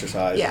lot of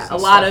exercise. Yeah, a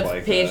lot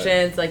of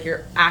patients. Like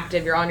you're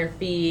active, you're on your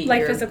feet. Like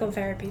you're, physical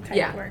therapy type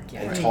Yeah. work.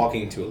 Yeah. And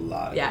talking to a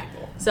lot of Yeah.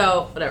 people.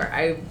 So whatever.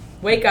 I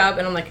wake up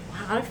and I'm like,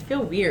 wow, I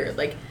feel weird.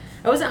 Like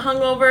I wasn't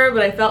hungover,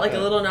 but I felt like a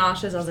little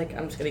nauseous. I was like,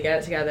 I'm just gonna get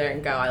it together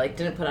and go. I like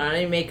didn't put on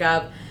any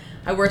makeup.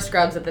 I wore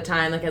scrubs at the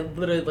time. Like I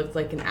literally looked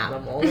like an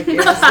animal. Like,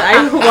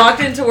 I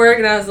walked into work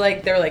and I was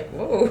like, they were like,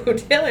 whoa,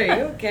 Taylor, are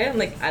you okay? I'm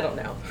like, I don't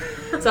know.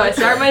 So I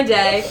start my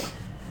day.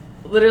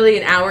 Literally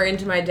an hour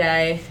into my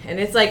day, and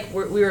it's like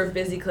we were a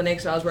busy clinic,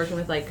 so I was working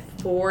with like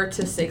 4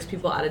 to 6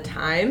 people at a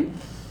time.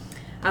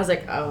 I was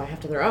like, oh, I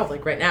have to throw up.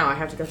 Like right now, I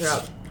have to go throw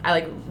up. I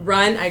like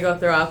run, I go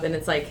throw up, and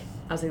it's like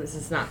I was like, this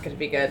is not going to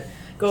be good.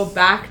 Go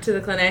back to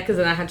the clinic because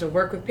then I had to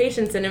work with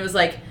patients, and it was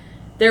like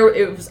I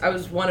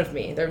was one of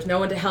me. There was no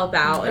one to help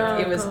out.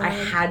 Like I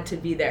had to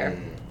be there.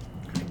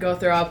 Go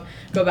throw up,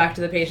 go back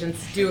to the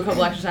patients, do a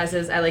couple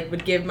exercises. I like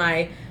would give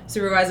my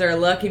supervisor a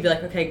look. He'd be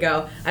like, okay,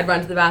 go. I'd run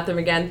to the bathroom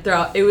again, throw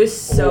up. It was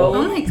so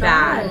Oh my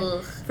bad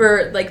God.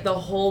 for like the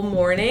whole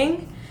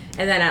morning.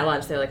 And then at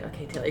lunch, they're like,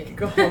 okay, Taylor, you can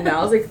go home now.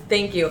 I was like,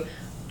 thank you.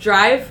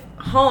 Drive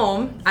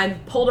home. I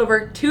pulled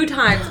over 2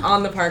 times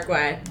on the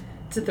parkway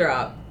to throw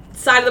up.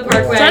 Side of the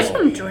parkway. Just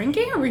from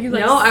drinking, or were you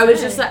like? No, I was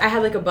sick? just like, I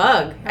had like a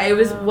bug. It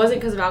wasn't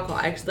because of alcohol.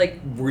 I just like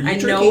Were you I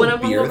drinking know when I'm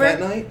beer hungover. that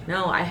night?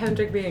 No, I haven't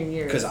drank beer in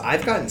years. Because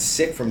I've gotten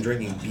sick from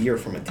drinking beer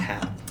from a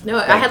tap. No,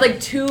 I had like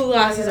 2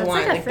 glasses of that's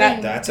wine. like a Like that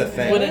thing. That's a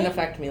thing. wouldn't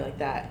affect me like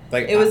that.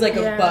 Like, it was like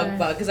a Yeah.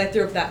 bug because I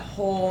threw up that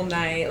whole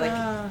night, like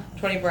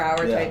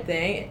 24-hour Yeah. type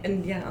thing,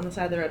 and yeah, on the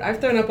side of the road.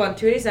 I've thrown up on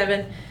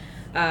 287,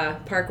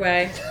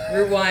 Parkway,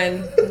 Route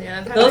 1. Yeah,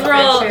 I've had Those my were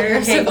all fair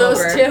shares of hangover.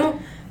 those two.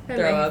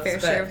 throw ups. Fair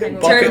share of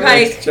hangovers. Bucket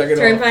list, check it off.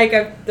 Turnpike.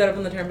 I've thrown up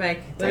on the turnpike.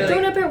 I've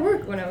thrown up at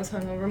work when I was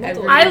hungover.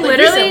 multiple I times.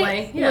 literally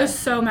recently. was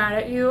so mad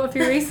at you a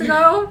few weeks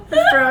ago for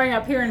throwing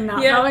up here and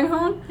not going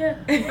home. Yeah.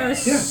 I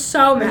was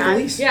so mad.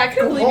 Elyse, Yeah, I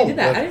couldn't go believe you home. did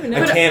that. I didn't even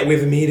know. I can't. We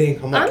have a meeting.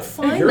 I'm like, I'm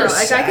fine you're though. a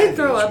Like I could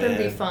throw up savage, and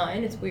be man.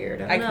 fine. It's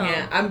weird. I don't know.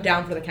 can't. I'm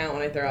down for the count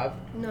when I throw up.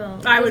 No.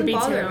 I it would be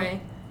doesn't bother too.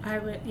 me. I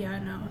would,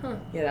 no.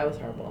 Yeah, that was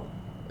horrible.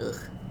 Ugh.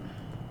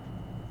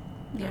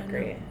 Yeah, Not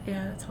great.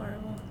 Yeah, that's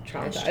horrible.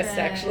 Traumatized,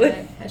 actually.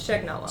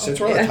 Hashtag not well. Since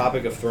we're on the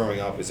topic of throwing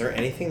up, is there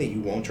anything that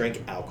you won't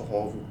drink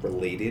alcohol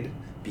related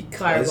because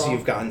Fireball.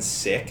 you've gotten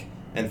sick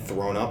and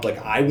thrown up? Like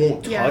I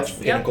won't touch Yes.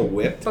 Pinnacle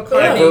Whipped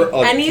Bacardi. ever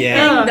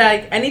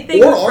again.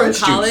 Anything Or from orange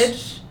juice.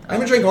 college. I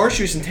haven't drank orange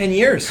juice in 10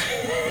 years.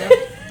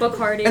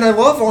 Bacardi. And I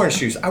love orange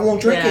juice. I won't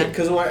drink Yeah. it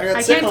because I got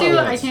I sick can't on do it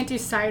I once. can't do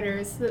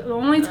ciders. The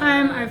only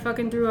time I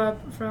fucking threw up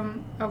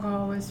from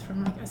alcohol was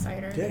from like a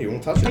cider. Yeah, you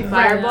won't touch it. Like now.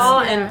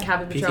 Fireball Yeah. and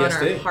Captain Patron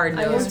PTSD. are hard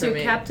I no's won't for do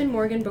me. Captain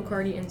Morgan,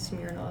 Bacardi, and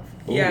Smirnoff.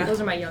 Yeah. Those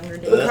are my younger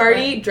days.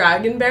 Bacardi,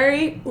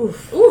 Dragonberry,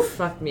 oof,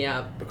 fucked me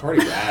up.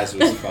 Bacardi Raz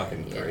was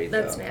fucking great.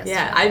 That's though. nasty.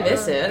 Yeah, I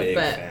miss it, Big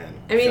but fan.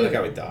 I mean, feel like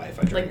I would die if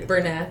I drank like it.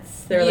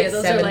 Burnett's, they're Yeah, like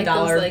those are $7 like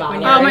those, like, when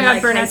bottles. you're Oh my in, god,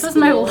 like, Burnett's high was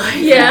my school. life.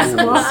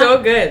 Yeah,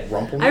 so good.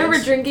 Rumplemans? I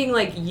remember drinking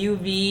like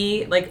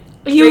UV, like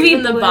UV straight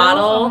from the blue?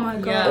 bottle. Oh my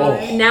god.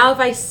 Yeah. Oh. Now if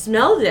I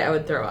smelled it, I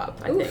would throw up.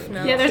 I Oof, think.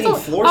 no. Yeah, there's Clean a,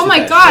 floors oh with my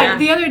that god, shit.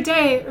 the other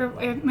day, or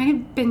it may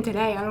have been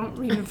today, I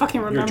don't even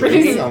fucking remember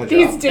drinking on the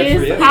these job. Good days,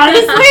 for you.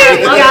 honestly.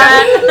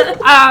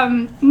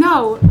 Yeah.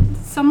 No,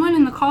 someone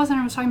in the call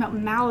center was talking about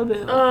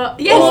Malibu.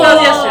 Yes, Oh. that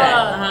was yesterday.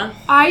 Uh-huh.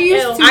 I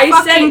used to I said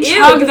fucking ew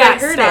chug because I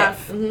that heard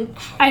stuff, it.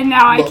 Mm-hmm. and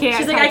now I Look, can't.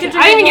 She's like, touch I could it.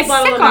 drink I a didn't whole get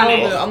bottle sick of on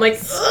Malibu. it. I'm like,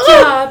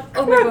 Stop.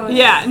 Oh my god.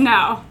 Yeah,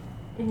 no.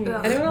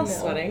 anyone else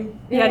sweating?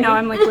 Yeah, no,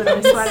 I'm like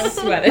literally sweating.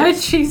 Sweating. My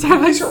cheeks are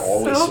like These are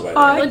always so sweating.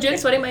 hot. Legit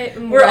sweating my.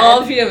 We're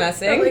all I'm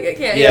PMSing. like, I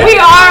can't. Yeah. We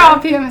are all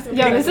PMS.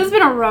 Yeah, this has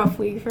been a rough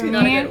week for me.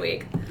 Not a good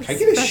week. Can I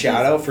give a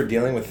shout out for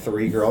dealing with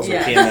 3 girls with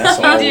Yeah.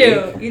 PMS all You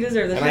week? do. You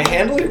deserve this. And I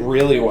handled it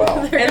really well.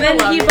 And then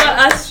he brought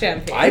us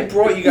champagne. I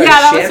brought you guys Yeah,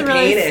 that was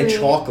champagne really and sweet.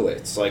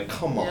 chocolates. Like,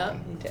 come Yeah.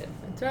 on. You did.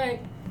 That's right.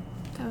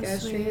 That was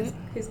Gosh, sweet.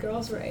 his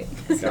girl's right.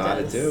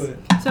 Gotta do it.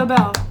 So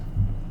Belle,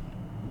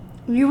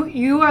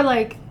 you are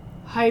like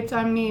hyped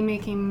on me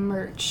making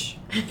merch.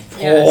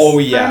 Yes. Oh,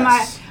 For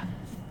yes.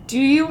 Do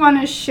you want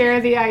to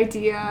share the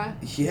idea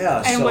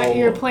Yeah, and so what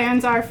your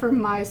plans are for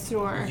my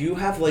store? you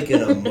have like an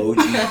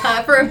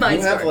emoji. For my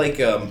You have store. like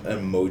an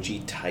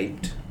emoji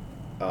typed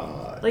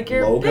Like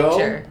your logo.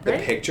 picture, The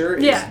right? picture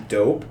Yeah. is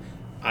dope.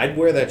 I'd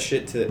wear that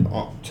shit to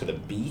the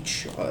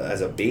beach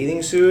as a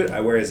bathing suit.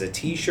 I wear it as a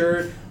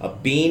t-shirt, a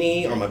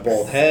beanie on my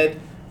bald head,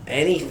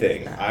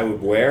 anything I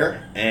would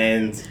wear,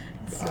 and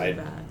So I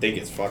bad. think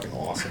it's fucking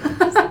awesome.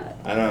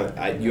 I don't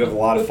know. You have a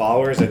lot of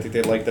followers. I think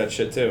they'd like that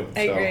shit too.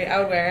 I so. agree. I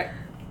would wear it.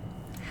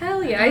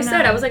 Hell yeah! I I said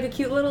know. I was like a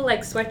cute little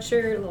like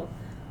sweatshirt, little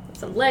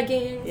some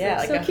leggings. Yeah,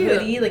 like so a cute.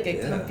 hoodie, like a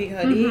Yeah. comfy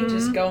hoodie. Mhm.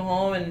 Just go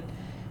home and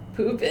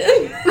poop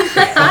in. No,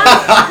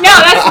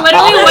 that's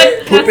literally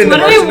what Poop in the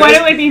merchandise?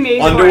 it would be made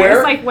Underwear? for.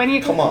 It's like when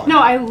you Come on. No,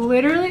 I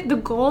literally the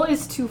goal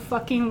is to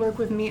fucking work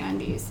with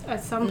MeUndies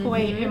at some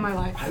point in my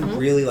life. I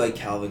really like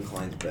Calvin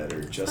Klein's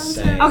better. Just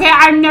saying. Okay,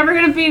 I'm never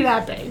gonna be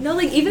that big. No,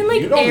 like even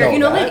like You don't air, know you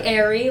know, that. like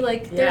airy,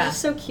 like they're Yeah.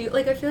 just so cute.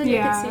 Like I feel like I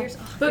Yeah. could see yours.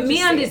 But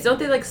me undies, don't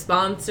they like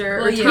sponsor?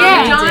 Well, Or yeah,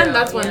 Tommy they John? do,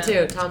 That's one yeah.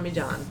 too. Tommy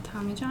John.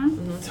 Tommy John?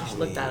 Mm-hmm. Just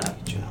look that up.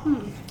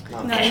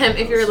 Not No. bad.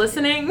 If you're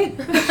listening,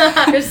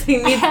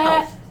 Christine needs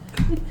help.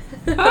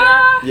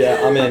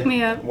 Yeah, I'm Hook in.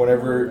 me up.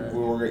 Whenever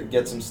we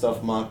get some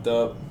stuff mocked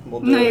up,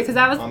 we'll do No, it. because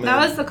that I'm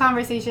was in. the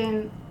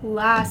conversation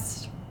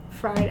last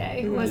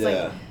Friday. Was Yeah.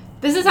 like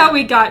this is how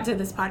we got to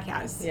this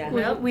podcast. Yeah.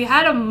 We, Yep. we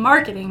had a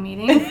marketing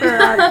meeting for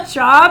our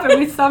job, and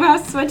we somehow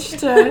switched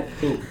to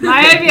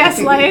my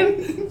IBS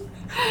life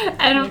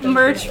and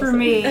merch for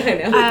me, I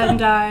know.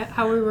 and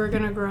how we were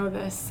gonna grow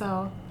this.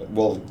 So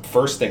Well,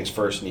 first things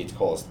first, you need to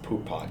call us the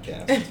Poop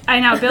Podcast. I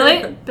know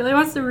Billy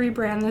wants to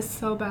rebrand this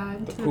so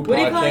bad. The to Poop What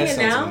are you Podcast calling it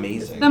sounds now?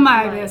 amazing. The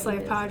My IBS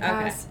Life podcast,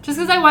 Okay. just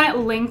because I want it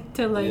linked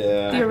to like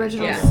Yeah. the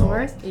original Yeah.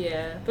 source.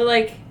 Yeah. But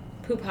like,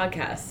 poop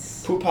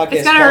podcasts. Poop Podcast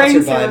It's got a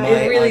ring sponsored by to My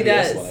it. It really IBS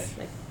does. Life.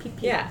 Like PP.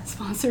 Yeah.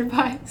 Sponsored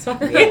by.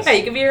 Yes. Yeah,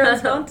 you can be your own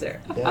sponsor.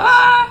 Yes,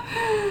 Ah!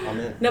 I'm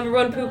in.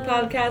 #1 poop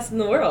podcast in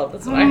the world.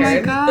 That's Oh what I my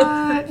heard.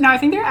 god! No, I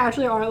think there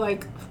actually are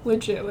like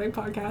legit like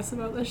podcasts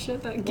about this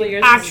shit that Well, give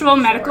yours is actual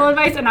for medical sure.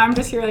 advice, and I'm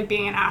just here like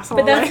being an asshole.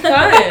 But that's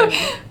like-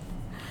 fun.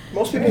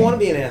 Most people want to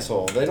be an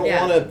asshole. They don't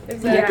Yeah, want to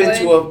exactly. dip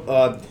into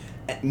a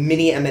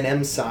mini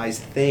M&M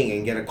sized thing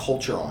and get a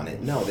culture on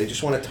it. No, they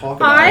just want to talk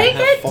about I it and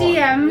have get fun.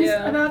 DMs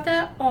Yeah. about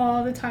that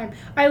all the time.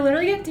 I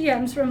literally get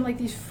DMs from like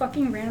these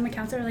fucking random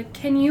accounts that are like,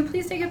 "Can you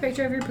please take a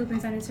picture of your poop and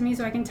send it to me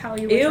so I can tell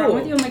you what's Ew. wrong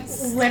with you?" I'm like,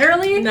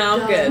 literally. No,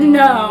 I'm good.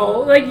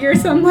 No, like you're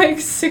some like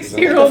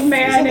 60-year-old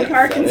man is in that like a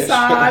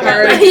Arkansas. fetish?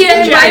 that, like,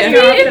 Yeah, jacked it me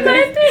might off be,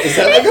 to this. Is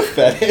that like a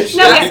fetish?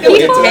 No, Like, yeah, people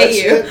people- into that Pay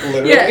you. shit?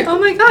 Literally? Yeah. Oh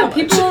my god,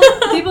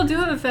 people do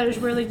have a fetish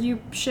fetish where like you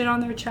shit on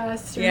their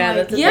chest. And, Yeah, like,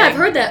 that's a Yeah, I've thing.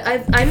 heard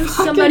that. I knew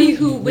somebody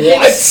who would What?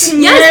 Yeah.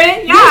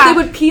 yes, they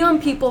would pee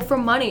on people for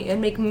money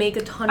and make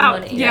a ton of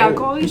money. Yeah, Oh.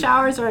 golden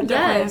showers are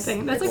definitely Yes. a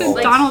thing. That's It's like a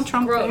like Donald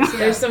Trump gross. thing.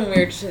 There's some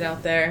weird shit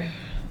out there.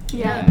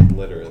 Yeah.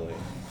 Literally.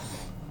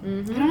 I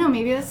don't know,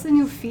 maybe that's the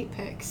new feet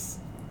pics.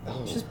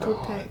 Oh, Just poop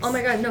God. pics. Oh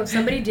my god, no,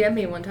 somebody DM'd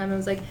me one time. I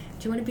was like, do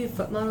you want to be a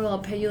foot model? I'll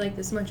pay you like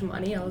this much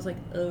money. I was like,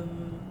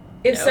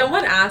 If No.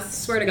 someone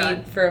asked Swear to me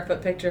God. for a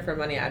foot picture for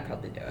money, I'd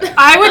probably do it.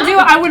 I would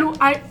would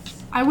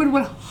I would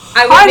make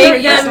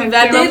 100% them do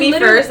Venmo it. me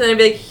literally- first, and then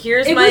be like,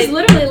 "Here's it my." was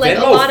literally like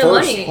Venmo a lot of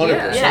first, money.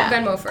 100%. Yeah. Yeah.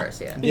 Venmo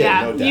first, yeah.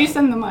 Yeah, no doubt. you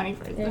send the money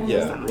first. then you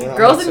Yeah. send Well, the-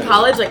 Girls I'm in not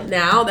college, saying- like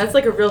now, that's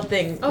like a real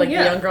thing. Oh, Like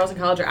yeah. the young girls in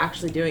college are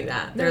actually doing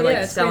that. They're No, like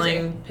yeah, it's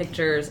selling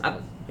pictures, like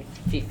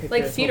feet pictures.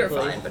 Like feet are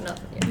hopefully. fine, but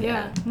nothing.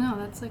 Yeah, no,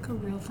 that's like a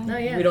real thing. No,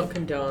 yeah. We don't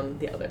condone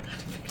the other kind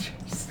of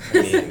pictures.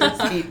 I mean,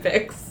 It's feet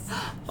pics.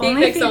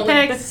 Only pics feet only.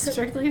 pics,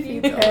 strictly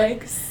feet Feet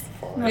pics.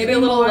 Maybe a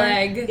little more.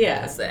 leg.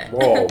 Yeah. That's it.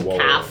 Whoa, whoa.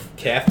 Calf.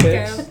 Calf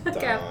pics?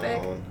 Calf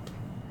pic. Down.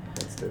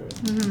 Let's do it.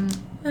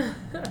 Mm-hmm.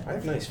 I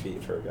have nice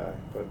feet for a guy,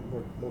 but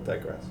we'll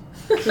digress.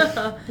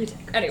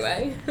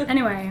 Anyway.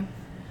 Anyway,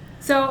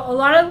 so a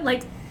lot of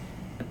like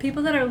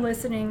people that are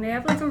listening, they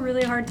have like a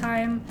really hard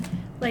time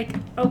like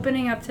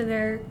opening up to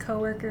their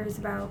coworkers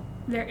about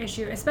their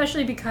issue,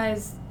 especially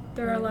because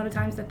there are a lot of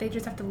times that they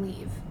just have to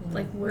leave,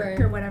 like work Right.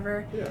 or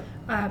whatever, Yeah.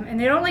 and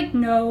they don't like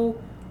know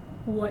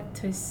what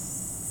to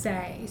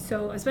say.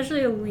 So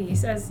especially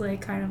Elyse, as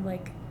like kind of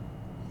like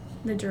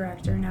the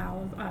director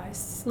now of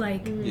us,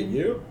 like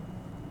You?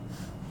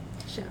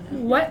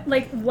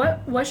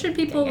 what should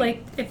people Dang it.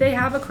 like if they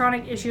have a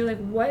chronic issue, like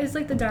what is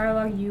like the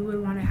dialogue you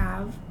would want to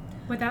have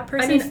with that I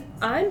person? mean,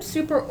 I'm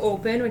super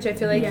open, which I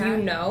feel like Yeah. you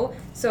know.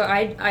 So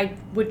I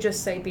would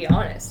just say be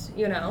honest,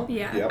 you know?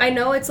 yeah. Yep. I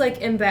know it's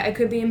like it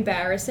could be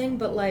embarrassing,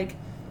 but like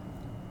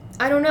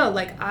I don't know,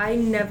 like I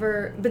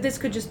never, but this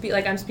could just be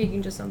like I'm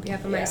speaking just on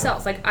behalf of Yeah.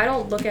 myself. Like I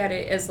don't look at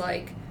it as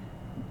like,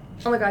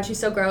 oh my god, she's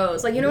so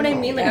gross. Like you know what I No.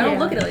 mean? Like I don't Yeah.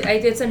 look at it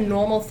like it's a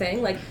normal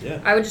thing. Like Yeah.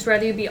 I would just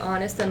rather you be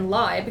honest than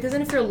lie, because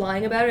then if you're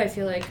lying about it, I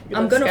feel like You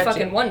I'm look gonna sketchy.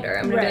 fucking wonder.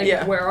 I'm gonna Right. be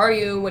like, Yeah. where are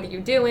you? What are you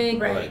doing?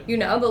 Right. You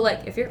know, but like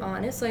if you're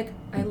honest, like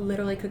I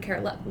literally could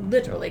care less.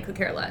 Literally could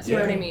care less. You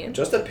know what I mean?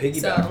 Just to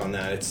piggyback So- on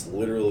that, it's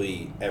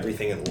literally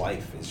everything in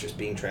life is just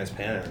being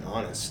transparent and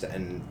honest,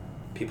 and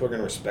people are going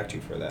to respect you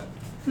for that.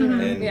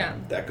 Mhm. And Yeah.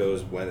 that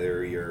goes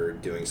whether you're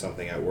doing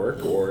something at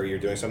work or you're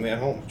doing something at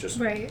home. Just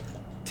Right.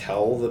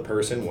 tell the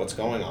person what's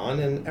going on,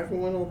 and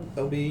everyone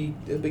it'll be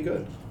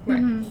good. Right.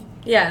 Mhm.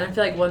 Yeah, and I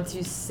feel like once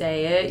you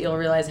say it, you'll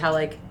realize how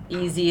like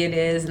easy it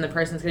is, and the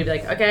person's gonna be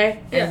like, okay,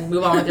 and Yeah.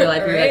 move on with your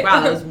life. And you're like, Right.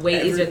 wow, that was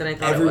way easier than I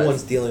thought it Everyone's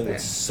was. dealing Yeah.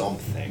 with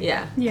something.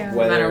 Yeah. Yeah.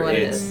 Whether matter what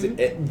it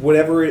it's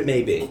whatever it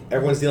may be,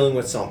 everyone's dealing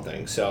with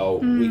something.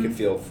 So we could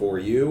feel for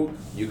you,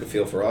 you could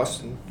feel for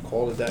us, and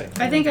call it a day.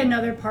 I think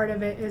another part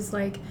of it is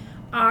like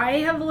I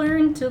have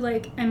learned to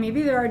like, and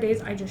maybe there are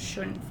days I just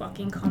shouldn't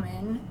fucking come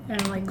in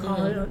and like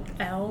call it a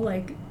L,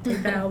 like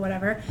take the L,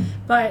 whatever.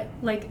 But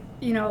like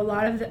you know, a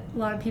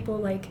lot of people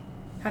like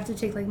have to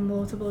take like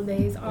multiple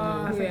days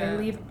off, or Yeah. they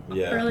leave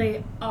Yeah.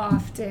 really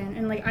often,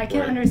 and like I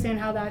can't Right. understand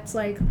how that's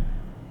like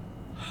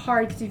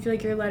hard because you feel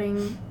like you're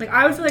letting like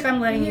I would feel like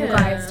I'm letting you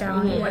guys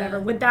down, or Yeah. whatever.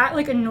 Would that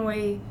like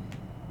annoy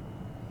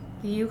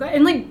you guys?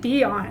 And like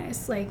be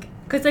honest, like.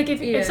 Because, like,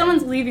 if Yeah.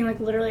 someone's leaving, like,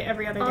 literally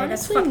every other day, Honestly,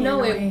 that's fucking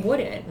no, annoying. it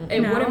wouldn't.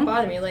 It No? wouldn't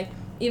bother me. Like,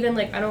 even,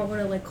 like, I don't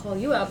want to, like, call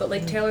you out, but,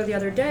 like, Taylor the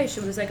other day,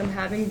 she was like, I'm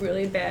having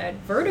really bad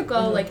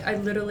vertigo. Like,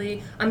 I'm going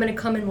to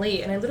come in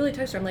late. And I literally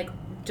texted her, I'm like,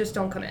 just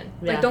don't come in.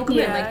 Yeah. Like, don't come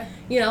in. Yeah. Like,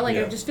 you know, like,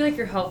 I Yeah. just feel like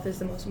your health is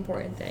the most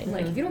important thing.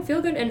 Like, if you don't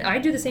feel good, and I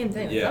do the same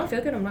thing. If I Yeah. don't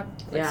feel good, I'm not,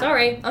 like, Yeah.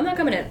 sorry, I'm not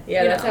coming in.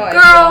 Yeah, you that's know? how I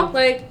Girl! feel.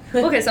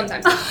 Like, okay,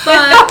 sometimes.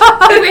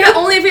 But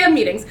only if we have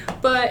meetings.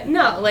 But,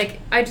 no, like,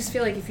 I just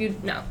feel like if you,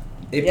 no.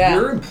 If Yeah.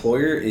 your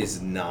employer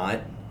is not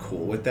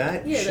cool with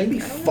that, you Yeah, shouldn't like,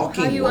 be I don't know how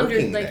fucking you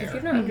working like, there. if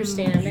you're not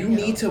understanding, You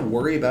need to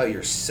worry about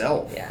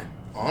yourself. Yeah.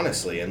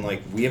 Honestly, and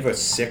like we have a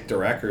sick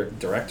director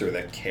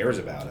that cares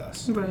about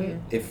us. Right.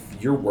 If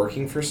you're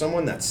working for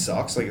someone that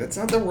sucks, like that's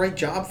not the right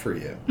job for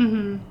you.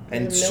 Mm-hmm.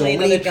 And There's a so million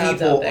many other jobs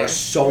people out there. are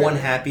so Really.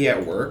 unhappy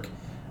at work.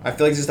 I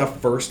feel like this is the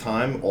first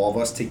time all of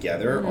us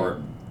together Mm-hmm. are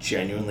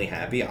genuinely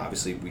happy.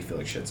 Obviously, we feel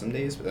like shit some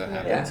days, but that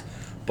Yeah. happens.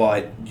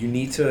 But you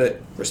need to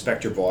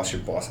respect your boss.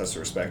 Your boss has to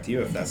respect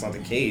you. If that's not the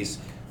case,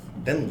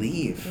 then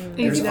leave. Mm-hmm.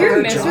 There's If If you're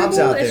other miserable, jobs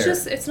out it's there.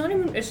 just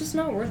it's just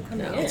not worth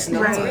coming No, in. it's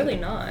not. It's Right. really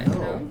not. No. You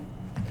know?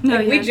 No,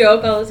 Like, yeah. we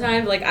joke all the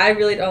time. Like, I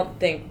really don't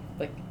think,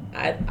 like,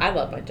 I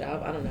love my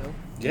job. I don't know.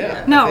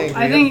 Yeah. No,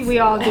 I think we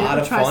all a do. lot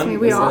of Trust fun. me,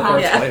 we all work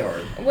hard, have. play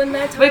hard. When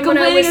that time But when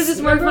I complaining was is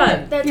just more remember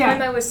fun. that Yeah.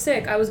 time I was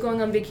sick, I was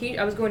going on vacation.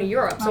 I was going to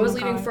Europe, so Oh I was my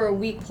leaving God. for a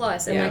week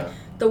plus, and Yeah. like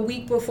the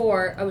week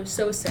before, I was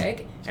so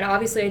sick, and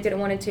obviously I didn't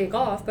want to take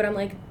off, but I'm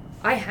like,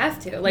 I have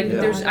to. Like,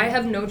 Yeah. I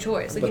have no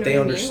choice. Like, But you they know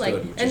what I understood, mean?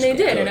 Like, which and is they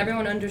did, good. and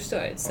everyone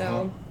understood. So. Uh-huh.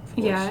 Of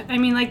course. Yeah, I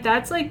mean, like,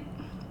 that's, like,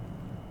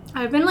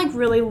 I've been, like,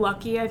 really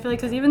lucky, I feel like,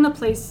 because even the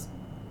place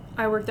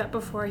I worked at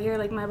before here,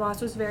 like my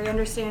boss was very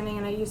understanding,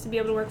 and I used to be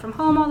able to work from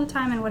home all the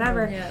time and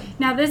whatever. Yeah.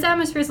 Now this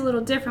atmosphere is a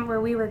little different where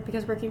we work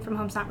because working from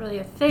home is not really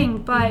a thing,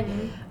 but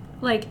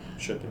like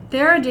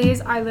there are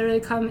days I literally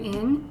come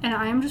in and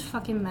I am just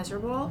fucking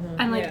miserable,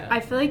 and like I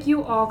feel like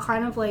you all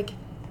kind of like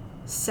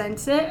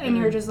sense it, and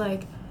you're just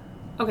like,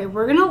 okay,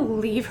 we're gonna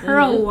leave her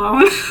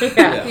alone.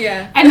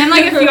 Yeah. And then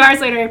like a few hours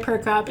later I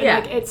perk up and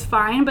like it's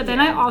fine, but then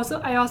I also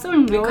know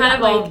we kind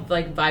of that, all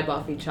like vibe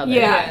off each other.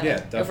 Yeah,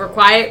 definitely. If we're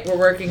quiet, we're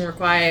working. We're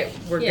quiet,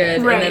 we're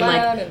good. Right. And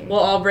then like we'll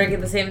all break at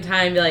the same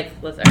time and be like,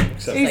 listen.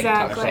 Except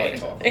exactly.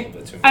 talk a little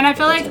bit too much, And I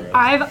feel but like that's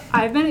all right.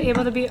 I've been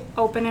able to be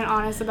open and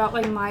honest about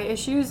like my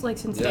issues like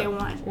since day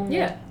one.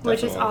 Yeah. Which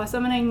is Definitely.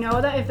 awesome, and I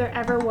know that if there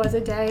ever was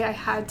a day I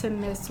had to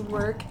miss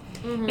work,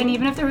 and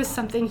even if there was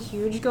something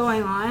huge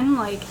going on,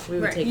 like We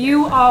would take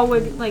you all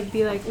would like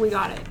be like, we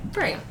got it.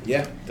 Right.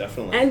 Yeah,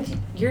 definitely. And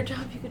your job,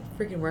 you could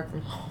freaking work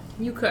from home.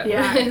 You could.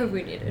 Yeah. If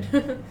we needed.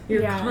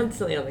 You're Yeah.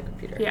 constantly on the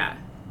computer. Yeah.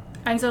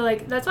 And so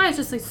like that's why it's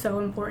just like so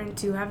important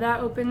to have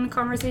that open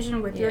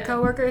conversation with your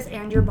coworkers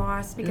and your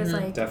boss, because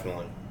like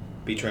Definitely.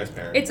 Be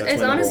transparent. It's That's my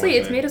number honestly, one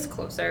it's thing. made us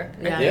closer.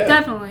 Yeah. Yeah.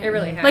 definitely It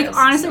really has. like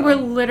honestly so. we're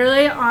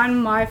literally on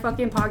my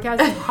fucking podcast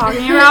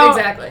talking about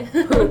Exactly.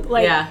 poop.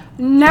 Like Yeah.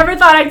 never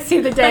thought I'd see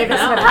the day this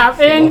would Love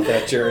happen.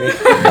 that journey.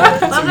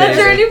 Love that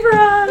journey for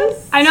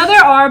us. I know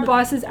there are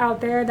bosses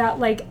out there that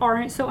like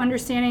aren't so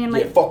understanding, and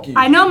like Yeah, fuck you.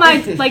 I know my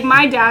like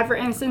my dad for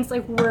instance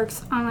like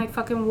works on like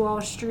fucking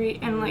Wall Street,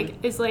 and like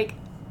is like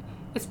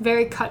it's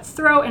very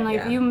cutthroat, and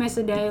like if you miss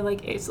a day,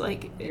 like it's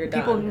like You're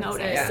people done.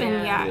 notice,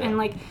 Yeah. and and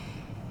like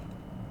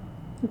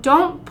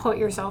don't put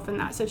yourself in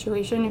that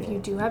situation if you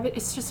do have it.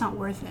 It's just not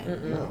worth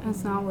it. No.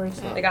 It's not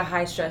worth it. Like a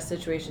high stress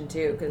situation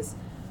too, because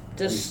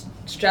does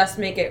stress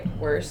make it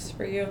worse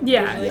for you?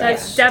 Yeah, usually?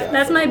 that's Yes,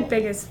 that's my definitely.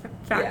 biggest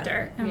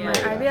factor in my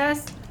Yeah.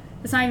 IBS.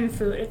 It's not even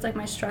food. It's like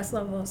my stress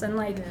levels, and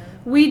like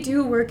we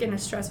do work in a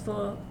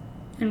stressful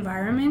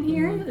environment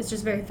here. It's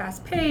just very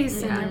fast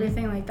paced and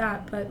everything like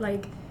that. But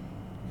like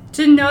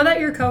to know that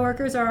your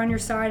coworkers are on your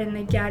side and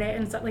they get it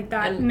and stuff like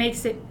that And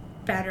makes it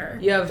better.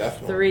 You have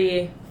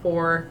Definitely.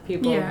 3-4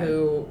 people Yeah.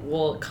 who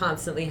will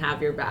constantly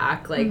have your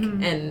back, like,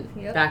 and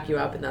Yep. back you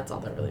up, and that's all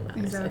that really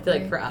matters. I feel Exactly.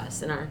 like for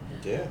us in our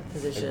Yeah.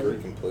 position. I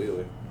agree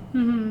completely.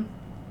 Mm-hmm.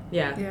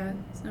 yeah. Yeah.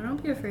 So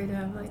don't be afraid to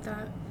have like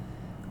that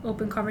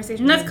open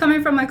conversation. That's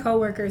coming from my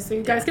coworkers, so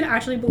you guys can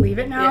actually believe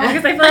it now, Yeah.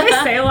 because I feel like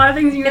I say a lot of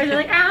things and you guys are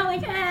like,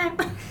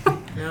 like,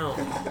 No.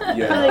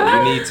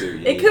 Yeah, you need to. You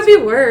It need could to. be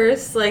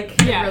worse. Like,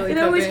 Yeah. it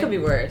always could be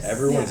worse.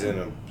 Everyone's in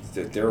them.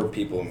 There are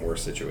people in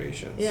worse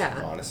situations. Yeah.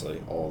 Honestly,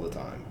 all the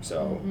time.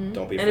 So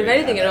don't be And afraid if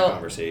anything, to have it'll- that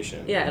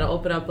conversation. Yeah, it'll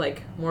open up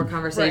like more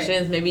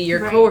conversations. Maybe your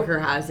Right. coworker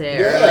has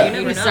it, or Yeah. like, You you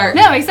never just know. start.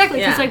 No, exactly.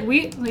 Because Yeah.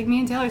 like me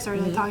and Taylor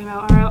started like talking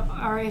about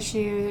our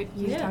issue.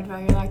 You talked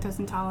about your lactose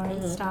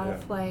intolerance stuff. Yeah.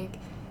 Like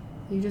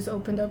you just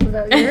opened up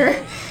about your.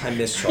 I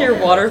miss Your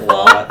chocolate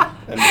waterfall. a lot.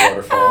 And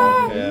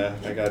waterfall. Yeah,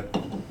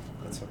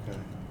 that's okay.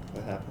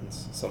 That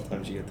happens.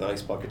 Sometimes you get the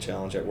ice bucket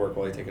challenge at work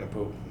while you're taking a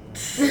poop.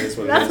 That is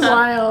what That's it is.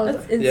 wild.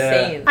 That's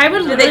insane. I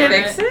would Did they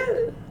literally- fix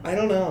it? I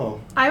don't know.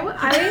 I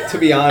To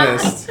be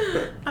honest.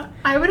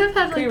 I would have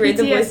had Can like you read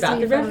the voice PTSD back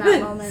from about that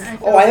this? moment. I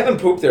Oh, feel I haven't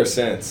pooped there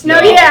since. No,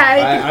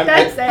 yeah,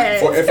 that's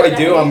it. Or if I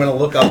do, I'm gonna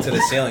look up to the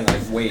ceiling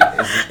like, wait,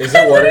 is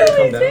the water gonna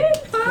come down?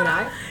 Did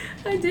I?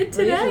 I did What do you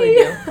today.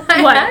 usually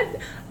do? What?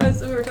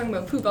 So we were talking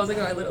about poop. I was like,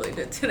 oh, I literally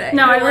did today.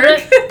 No, at work.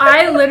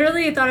 I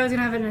literally thought I was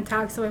gonna have an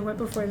attack, so I went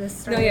before this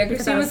No, started. yeah, because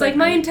Christine I was like,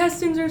 my I'm-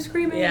 intestines are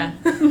screaming. Yeah.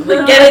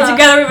 Like, get it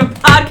together. We have a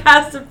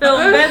podcast to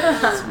film with.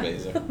 That's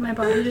amazing. My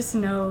body just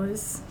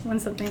knows when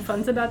something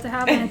fun's about to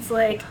happen. It's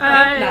like,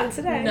 Not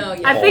today. No,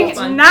 yeah. I think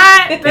fun.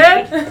 not,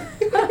 bitch.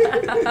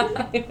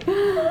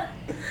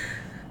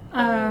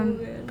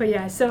 But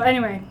yeah, so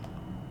anyway,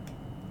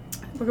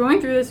 we're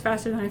going through this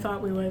faster than I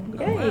thought we would.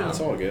 Yay. That's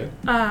all good.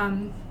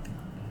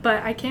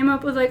 But I came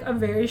up with like a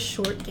very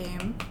short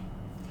game.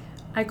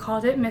 I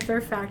called it Myth or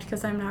Fact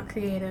because I'm not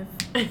creative.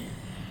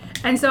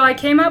 And so I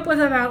came up with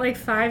about like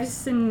 5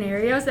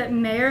 scenarios that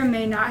may or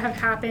may not have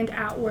happened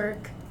at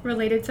work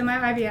related to my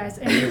IBS.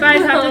 And you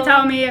guys have to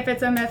tell me if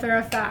it's a myth or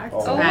a fact.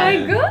 Oh, Oh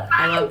Okay. my god.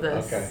 I love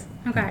this. Okay.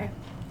 Okay.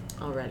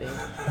 Already.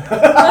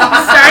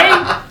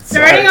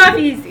 Starting off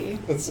easy.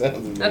 That sounds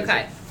amazing.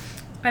 Okay.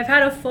 I've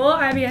had a full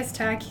IBS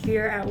attack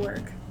here at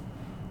work.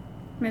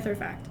 Myth or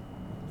fact?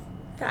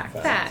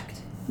 Fact.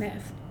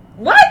 Myth.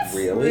 What?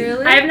 Really?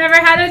 Really? I've never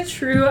had a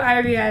true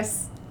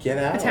IBS Get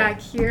out.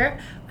 attack here.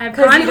 I've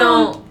Because gone you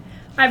home. don't.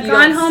 I've you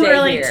gone don't home stay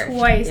early here.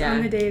 twice Yeah.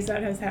 on the days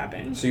that has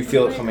happened. So you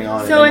feel it coming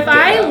on. So and if then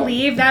you I get out.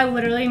 leave, that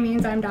literally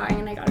means I'm dying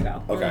and I gotta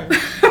go. Okay.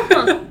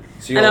 Huh.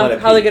 So you And don't let I'm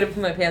it probably peak. gonna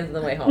put my pants on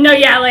the way home. No,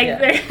 yeah, like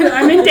Yeah.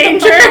 I'm in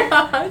danger.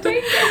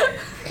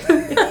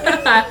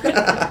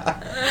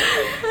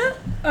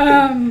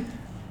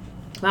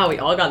 Wow, we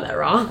all got that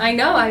wrong. I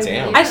know.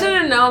 Damn. I should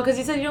have known because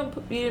you said you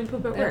didn't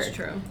poop at work. That's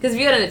true. Because if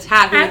you had an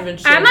attack, you would have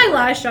been At my shit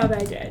last job, I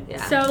did.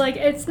 Yeah. So like,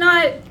 it's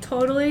not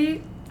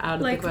totally out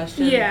of like, the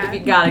question. yeah. If you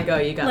gotta go,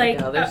 you gotta like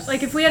go. There's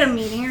like if we had a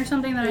meeting or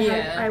something that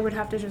Yeah. I would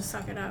have to just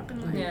suck it up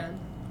and like.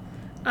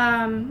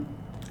 Yeah.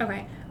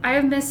 Okay. I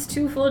have missed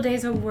 2 full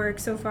days of work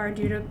so far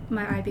due to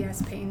my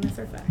IBS pain. That's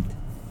a fact.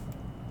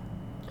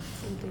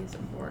 2 days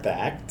of work.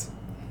 Fact.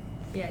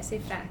 Yeah, I say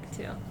fact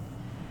too.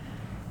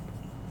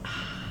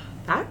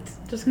 Fact?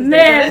 Just because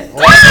Myth.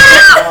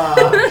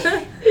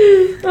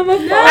 I'm a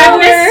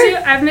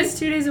I've missed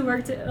 2 days of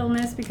work to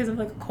illness because of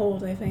like a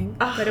cold, I think.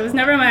 But it was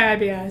never my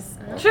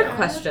IBS. Trick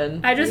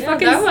question. I just That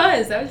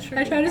was true.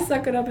 I try to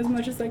suck it up as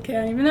much as I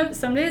can, even though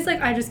some days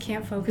like I just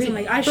can't focus. I'm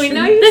like I We should.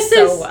 know you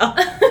so well.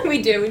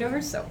 We do. We know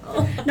her so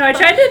well. No, I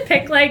tried to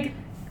pick like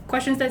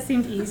questions that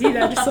seemed easy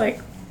that just like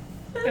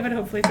it would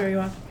hopefully throw you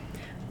off.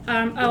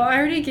 I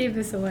already gave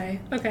this away.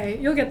 Okay,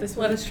 you'll get this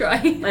one. Let us try.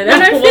 I know. When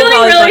I'm We'll feeling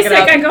probably really fuck it sick,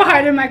 up. I go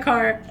hide in my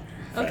car.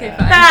 Okay,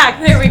 fine.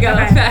 Fact. There we go.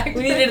 Okay. Fact.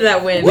 We needed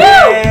that win.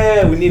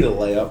 Yeah, we need a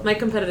layup. My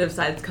competitive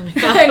side's coming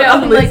out. I know.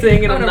 I'm like,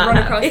 losing and I'm I'm gonna not run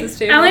across happy. this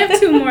table. I only have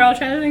 2 more. I'll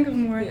try to think of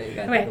more. Yeah, you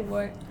gotta Wait. think of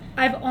more.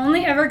 I've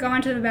only ever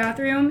gone to the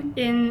bathroom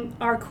in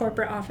our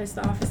corporate office,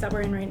 the office that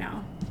we're in right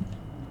now.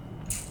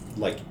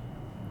 Like,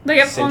 Like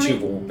I've since only,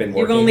 you've been You've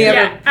working only here?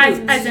 ever-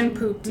 yeah, as in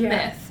pooped. Yeah.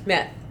 Myth.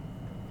 Myth.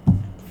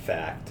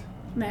 Fact.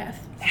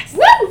 Math.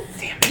 Woo!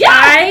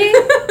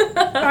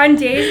 I on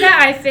days that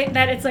I think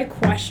that it's like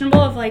questionable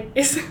of like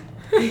is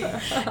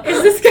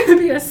this gonna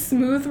be a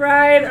smooth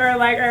ride or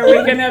like are we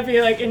gonna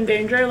be like in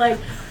danger? Like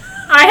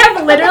I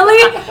have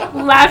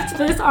literally left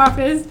this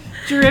office,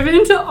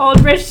 driven to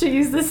Aldrich to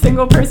use the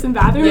single person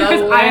bathroom No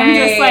because I am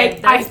just way.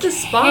 like That's I the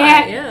spot,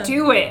 can't yeah.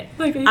 do it.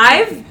 Like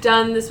I've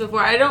done this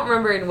before. I don't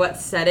remember in what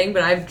setting,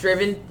 but I've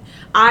driven.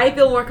 I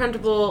feel more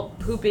comfortable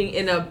pooping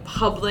in a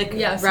public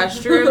Yes.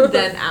 restroom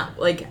than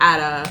at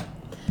a.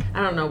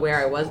 I don't know where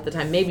I was at the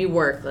time. Maybe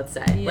work, let's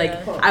say. Yeah.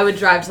 Like I would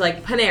drive to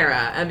like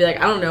Panera and be like,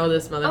 I don't know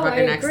this motherfucker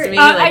I next to agree. me.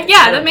 Like, yeah,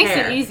 I that don't makes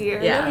care. it easier.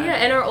 Yeah. Oh,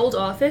 yeah, in our old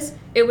office,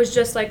 it was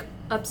just like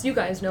you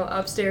guys know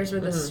upstairs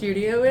where the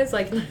studio is.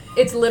 Like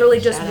it's literally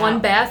just Shout one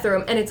out.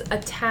 bathroom, and it's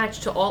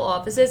attached to all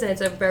offices, and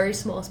it's a very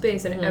small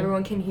space, and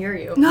everyone can hear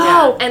you.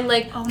 No. And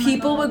like Oh my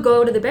people God. would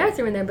go to the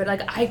bathroom in there, but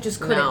like I just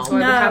couldn't, No. so I would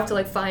No. have to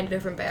like find a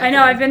different bathroom. I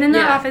know, I've been in the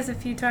Yeah. office a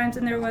few times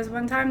and there was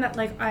one time that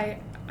like I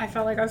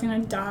felt like I was gonna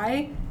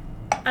die.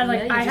 And like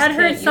Yeah, you I just had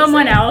can't heard use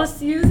someone it.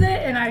 else use it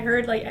and I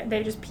heard like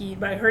they just peed,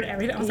 but I heard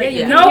everything. I was Yeah, like,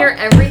 you no, can hear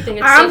everything.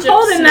 It's I'm such a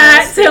holding small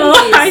that till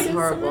space. I get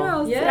Horrible. someone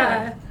else.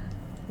 Yeah.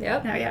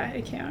 Yep. No, yeah,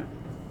 it can't.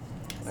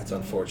 That's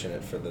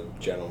unfortunate for the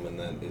gentleman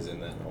that is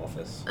in that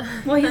office.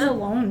 Well, he's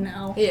alone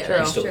now. Yeah, True. He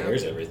that's still true.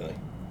 hears everything.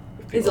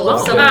 If He's people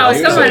alone. come up Oh, and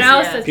use someone it,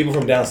 else. Yeah. That's, People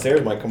from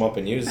downstairs might come up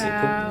and use the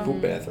poop Oh.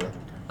 bathroom.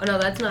 Oh no,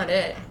 that's not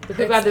it. The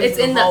poop bathroom It's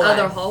is in the the hallway.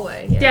 other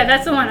hallway. yeah,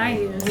 that's the one I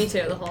use. Me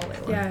too, the hallway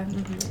one. Yeah,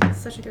 it's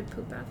such a good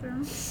poop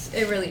bathroom.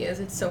 It really is.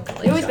 It's so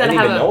You always I gotta didn't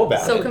have even a know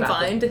about so it.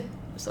 confined.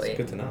 It's Sweet.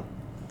 good to know.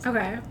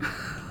 Okay.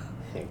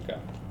 Okay.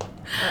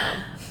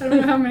 I don't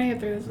know how many I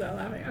threw this without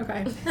laughing.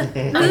 Okay.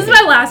 This is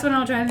my last one.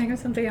 I'll try and think of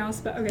something else,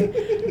 but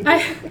okay. I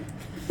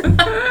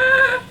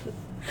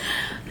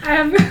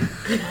have.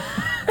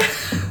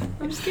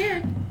 I'm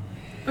scared.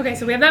 Okay,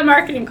 so we have that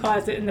marketing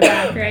closet in the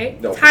back, right?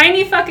 No.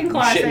 Tiny fucking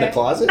closet. Shit in the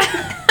closet?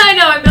 I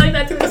know. I feel like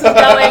that's where this is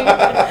going.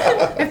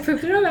 I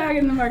pooped in a bag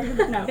in the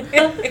marketing. No.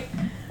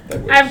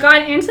 I've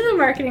gone into the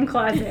marketing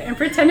closet and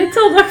pretended to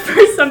look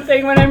for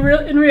something when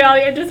in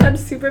reality I just had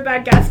super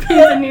bad gas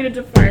pains and needed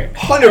to fart.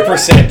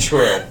 100%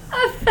 true.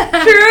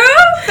 True?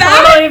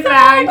 Totally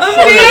fact.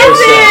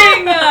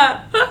 Amazing!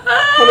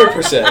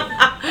 100%.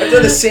 I've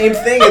done the same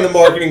thing in the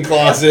marketing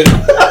closet.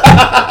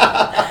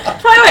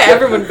 Probably why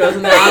everyone goes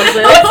in there,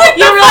 honestly.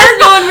 You realize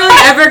no one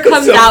really ever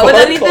comes It's a out with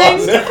fart anything?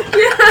 closet.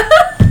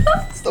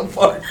 It's the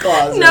fart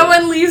closet. No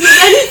one leaves with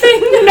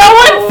anything. No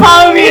one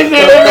follow me in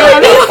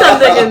there. There's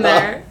something in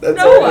there. That's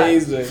No one.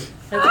 amazing.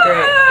 That's great.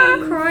 I'm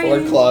Fart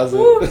crying. closet.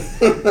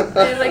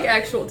 I had like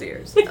actual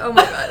tears. Oh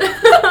my god.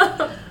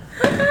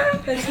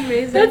 That's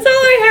amazing. That's all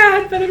I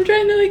had, but I'm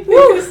trying to like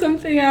think of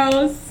something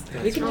else.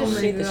 We can Oh just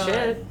my shoot the God.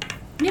 shit.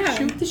 Yeah.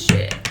 Shoot the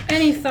shit.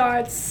 Any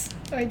thoughts,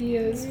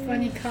 ideas,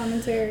 funny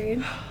commentary?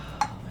 Oh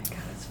my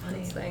god, that's funny.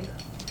 This thing.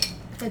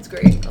 It's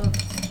great. Oh.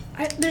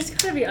 There's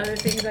gotta be other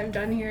things I've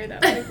done here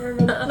that like were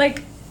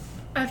like.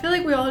 I feel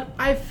like we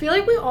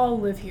all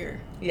live here.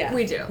 Yeah.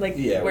 We do. Like,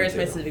 Yeah, we where's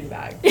my do. sleeping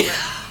bag? We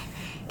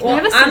Well,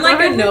 have a I'm like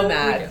a sleepover?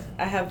 nomad. We do.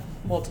 I have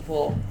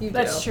multiple. You do.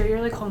 That's true. You're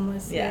like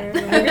homeless. Yeah.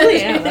 There. I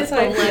really am. That's how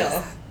I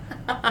feel.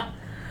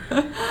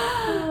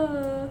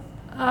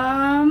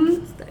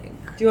 Um. Thing.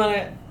 Do you want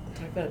to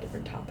talk about a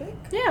different topic?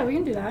 Yeah, we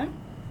can do that.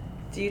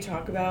 Do you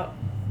talk about,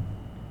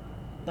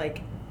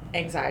 like,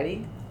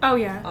 anxiety Oh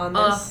yeah. on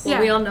Well, this? Yeah.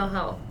 we all know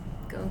how.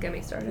 Don't get me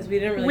Because started. we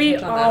didn't really We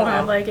touch on all that at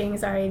have all. like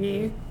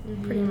anxiety,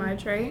 pretty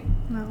much, right?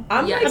 No.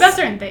 I'm Yeah. like, About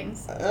certain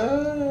things.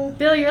 Uh,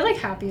 Bill, you're like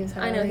happy as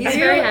hell. I know. Like, He's I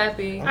very feel-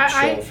 happy. I'm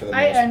chill for the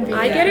I most envy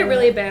part. I get it Yeah.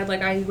 really bad.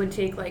 Like I would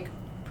take like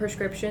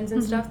prescriptions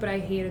and Mhm. stuff, but I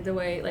hated the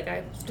way. Like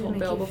I told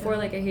make Bill you before.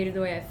 feel? Like I hated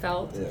the way I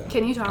felt. yeah.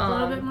 Can you talk a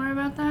little Um, bit more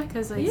about that?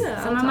 Because like yeah,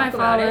 some I'll of my talk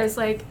about it. followers,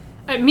 like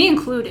me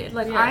included,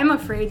 like Yeah. I'm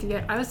afraid to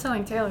get. I was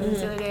telling Taylor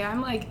this the Mhm. other day.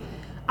 I'm like,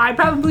 I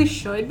probably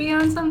should be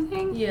on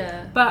something.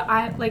 Yeah. But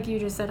I, like you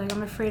just said, like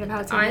I'm afraid of how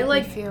it's gonna I, make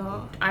like, me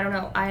feel. I don't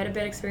know. I had a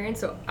bad experience,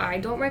 so I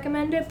don't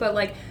recommend it. But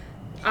like,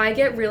 I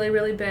get really,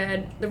 really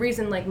bad. The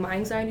reason like my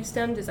anxiety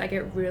stemmed is I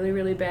get really,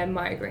 really bad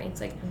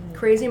migraines, like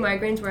crazy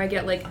migraines where I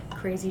get like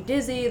crazy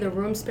dizzy, the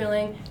room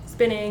spinning.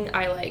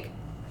 I like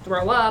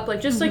throw up,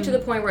 like just like to the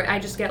point where I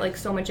just get like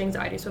so much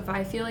anxiety. So if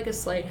I feel like a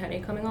slight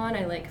headache coming on,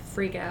 I like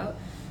freak out.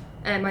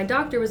 And my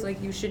doctor was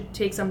like, you should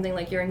take something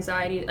like your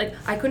anxiety. Like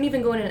I couldn't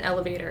even go in an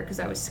elevator because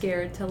I was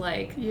scared to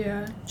like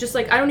just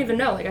like I don't even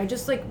know. Like I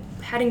just like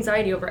had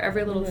anxiety over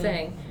every little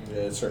thing.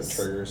 Yeah, certain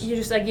triggers. You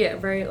just like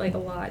very like a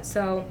lot.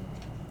 So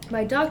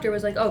my doctor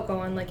was like, oh, go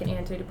on like an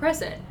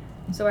antidepressant.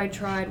 So I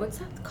tried, what's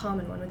that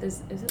common one with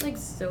this? Is it like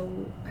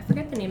I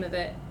forget the name of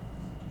it.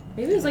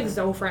 Maybe it was like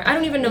Zofran. I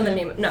don't even know the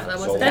name. No, that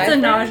wasn't. That's a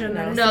nausea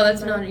medicine. No,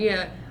 that's not.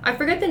 Yeah, I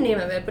forget the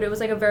name of it, but it was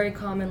like a very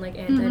common like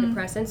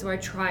antidepressant. So I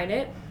tried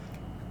it.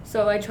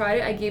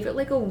 I gave it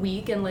like a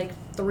week, and like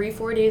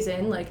 3-4 days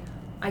in, like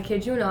I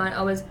kid you not,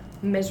 I was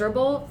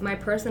miserable. My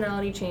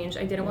personality changed.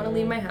 I didn't want to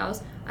leave my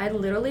house. I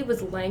literally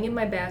was laying in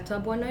my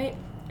bathtub one night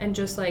and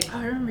just like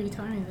I remember you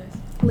telling me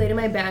this. Laid in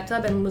my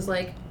bathtub and was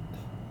like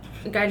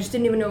I just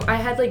didn't even know. I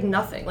had like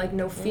nothing, like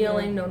no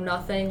feeling, no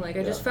nothing. Like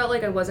I just felt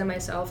like I wasn't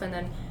myself, and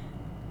then.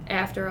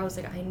 After I was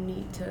like, I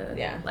need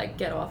to like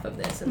get off of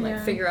this and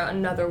like figure out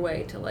another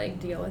way to like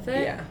deal with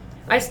it. Yeah.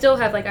 I still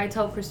have like I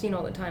tell Christine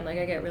all the time, like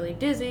I get really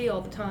dizzy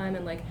all the time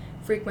and like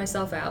freak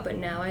myself out, but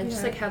now I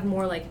just like have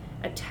more like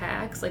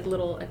attacks, like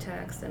little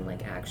attacks than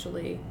like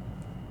actually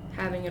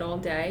having it all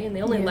day, and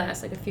they only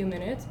last like a few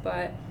minutes,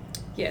 but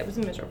yeah, it was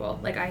miserable.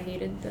 Like I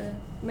hated the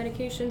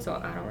medication,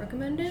 so I don't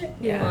recommend it.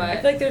 Yeah. But I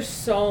feel like there's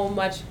so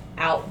much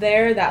out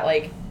there that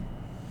like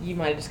you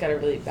might have just got a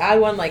really bad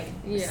one. Like,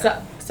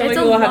 so many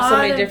people have so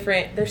many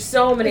different. There's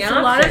so many options. It's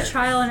a lot of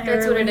trial and error.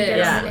 That's what it is.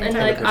 Yeah. And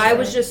like, I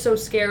was just so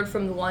scared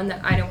from the one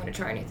that I didn't want to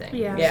try anything.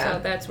 Yeah. So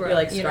that's where you're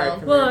like you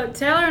know. Well,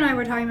 Taylor and I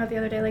were talking about the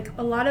other day. Like,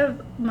 a lot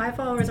of my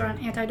followers are on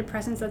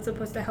antidepressants that's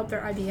supposed to help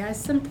their IBS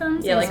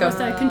symptoms. Yeah, like supposed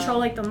to control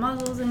like the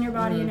muscles in your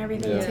body and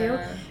everything too.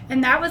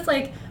 And that was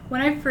like when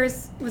I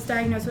first was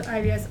diagnosed with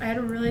IBS. I had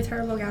a really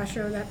terrible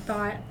gastro that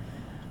thought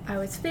I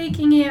was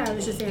faking it. I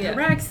was just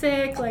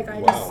anorexic. Like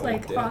I just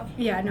like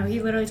he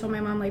literally told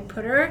my mom like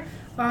put her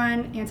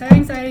on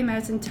anti-anxiety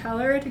medicine, tell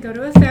her to go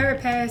to a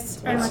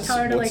therapist, and like tell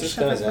her to like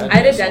shut the I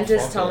had a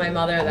dentist tell my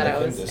mother that I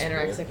was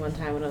anorexic one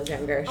time when I was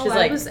younger. She's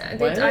like,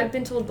 I've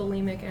been told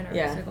bulimic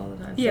anorexic all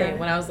the time. Yeah.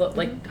 When I was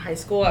like high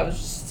school, I was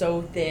just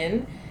so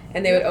thin.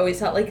 And they would always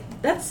tell, like,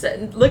 that's,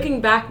 looking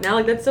back now,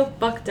 like, that's so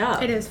fucked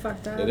up. It is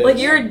fucked up. Like,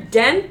 you're a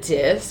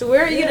dentist.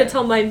 Where are you going to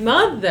tell my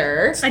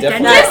mother? A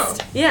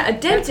dentist? Yeah, a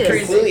dentist. That's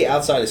completely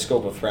outside the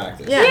scope of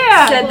practice.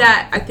 Yeah. Said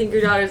that, I think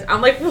your daughter's,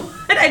 I'm like,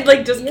 what? I,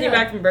 like, just came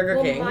back from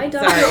Burger King. My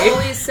doctor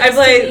always says I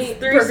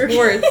played to me, 3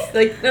 sports.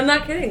 Like, I'm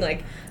not kidding.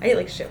 Like, I ate,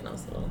 like, shit when I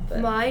was little.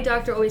 But. My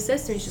doctor always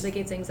says to me, she's like,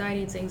 it's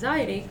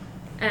anxiety.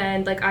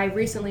 And, like, I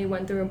recently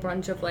went through a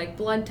bunch of, like,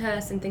 blood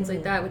tests and things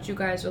like that, which you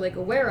guys are, like,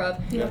 aware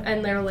of. Yeah.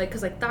 And they're, like,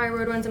 because, like,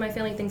 thyroid runs in my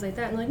family, things like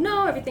that. And, like,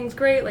 no, everything's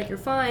great. Like, you're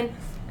fine.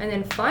 And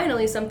then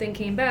finally something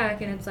came back,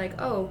 and it's like,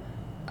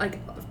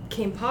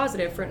 came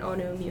positive for an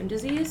autoimmune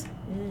disease.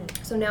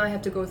 So now I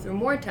have to go through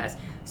more tests.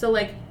 So,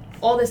 like,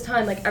 all this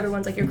time, like,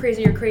 everyone's like, you're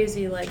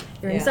crazy, like,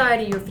 your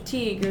anxiety, your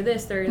fatigue, you're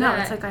this, you're that. No,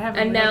 it's like I have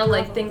and now,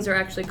 like, things are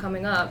actually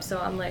coming up. So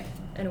I'm, like,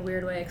 in a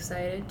weird way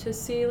excited to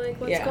see like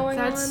what's going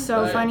on. That's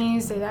so funny you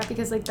say that,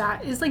 because like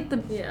that is like the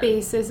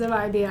basis of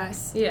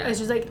IBS. Yeah. It's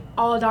just like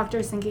all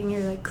doctors thinking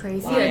you're like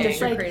crazy. Lying.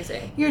 Just like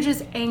crazy. You're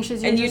just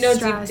anxious, you're and just you know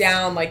stressed. deep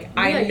down, like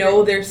I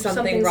know there's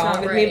something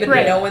wrong with me, but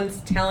no one's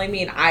telling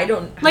me, and I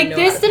don't like know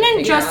this how to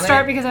didn't just figure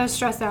start because I was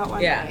stressed out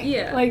one day.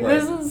 Yeah. Like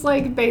this is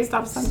like based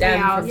off something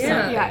else.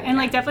 And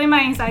like definitely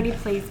my anxiety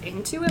plays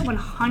into it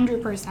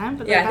 100%.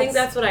 But I think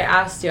that's what I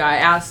asked you. I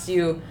asked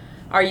you,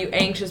 are you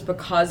anxious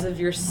because of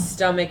your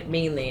stomach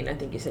mainly? And I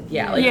think you said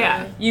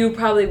you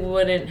probably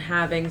wouldn't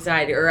have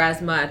anxiety or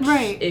as much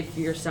if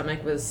your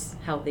stomach was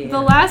healthy. The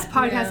last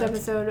podcast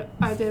episode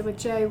I did with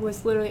Jay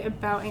was literally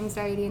about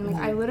anxiety, and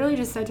like I literally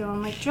just said to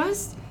him, like,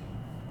 just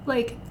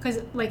like,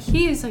 because like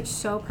he is like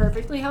so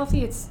perfectly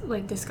healthy, it's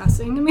like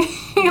disgusting to me.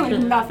 Like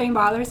nothing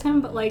bothers him,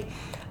 but like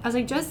I was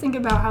like, just think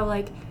about how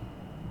like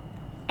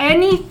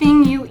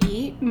anything you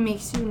eat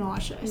makes you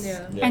nauseous,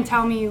 and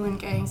tell me you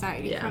wouldn't get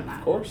anxiety from that.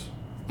 Of course.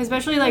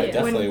 Especially like I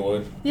definitely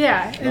would.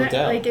 Yeah, no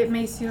doubt. Like it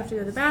makes you have to go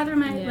to the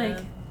bathroom at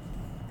like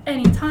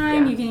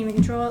anytime. You can't even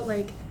control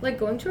it. Like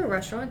going to a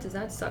restaurant, does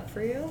that suck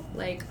for you?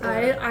 Like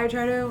I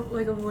try to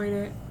like avoid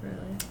it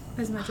really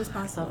as much as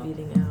possible. Stop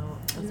eating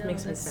out. That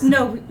makes me sad.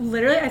 No,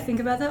 literally, I think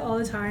about that all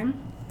the time.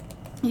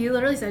 You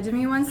literally said to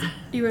me once,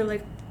 you were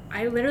like,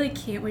 I literally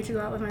can't wait to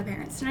go out with my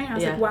parents tonight. And I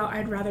was like, wow,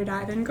 I'd rather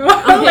die than go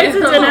out like to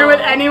dinner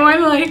with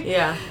anyone. Like,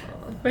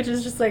 which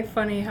is just like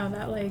funny how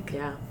that like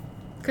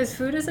because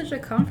food is such a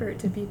comfort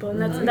to people,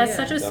 and that's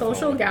such a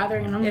social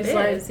gathering, and I'm just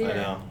like, I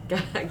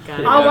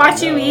know. I'll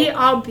watch you eat,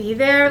 I'll be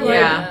there,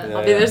 like,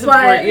 I'll be there to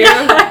support you.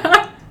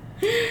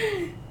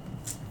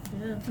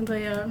 But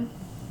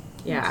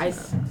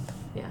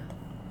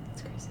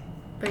it's crazy.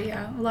 But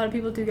yeah, a lot of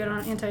people do get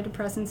on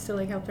antidepressants to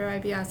like help their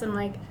IBS, and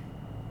like,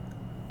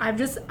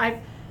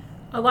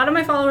 a lot of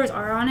my followers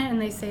are on it and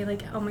they say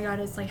like, oh my god,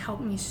 it's like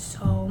helped me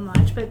so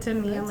much. But to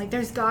me, I'm like,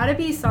 there's got to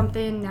be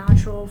something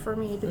natural for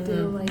me to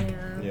do. Like,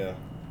 Yeah.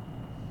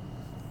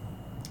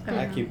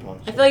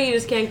 Acupuncture. I feel like you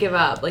just can't give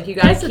up. Like, you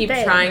gotta That's the keep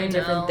thing. trying I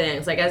different know.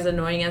 things. Like, as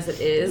annoying as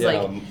it is,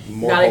 like, you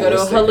more gotta go to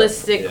a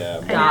holistic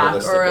doc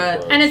holistic or a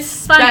approach. and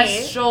it's funny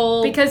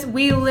special. because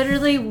we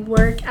literally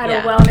work at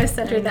Yeah. a wellness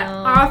center I that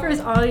know. offers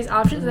all these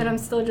options, and I'm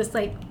still just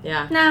like,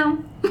 Yeah.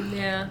 no.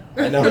 Yeah.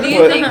 I know. What do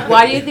you think?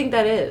 Why do you think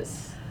that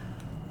is?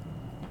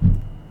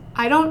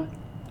 I don't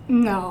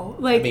know.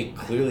 I Like, mean,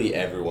 clearly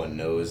everyone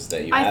knows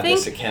that you I have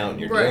this think- account and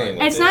you're Right. dealing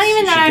with it's this. not even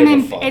You that should I'm give a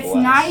in. fuck It's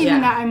less. not even Yeah.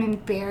 that I'm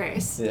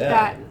embarrassed Yeah.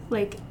 that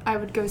like I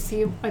would go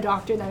see a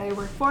doctor that I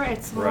work for.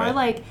 It's more Right.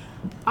 like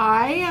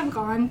I have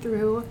gone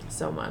through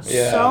So much.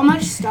 Yeah. so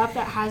much stuff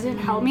that hasn't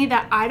helped me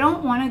that I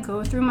don't want to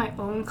go through my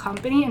own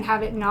company and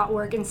have it not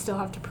work and still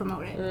have to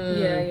promote it.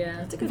 Yeah, yeah.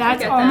 That's get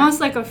that. almost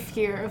like a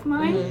fear of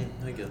mine.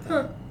 I get that.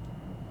 Huh.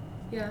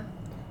 Yeah.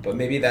 But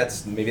maybe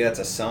that's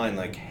a sign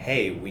like,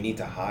 hey, we need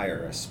to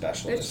hire a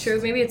specialist. It's true.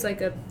 Maybe it's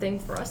like a thing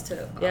for us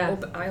to Yeah.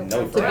 open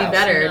No To be doubt.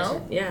 better. You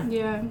know? Yeah.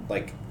 Yeah.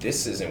 Like,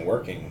 this isn't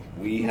working.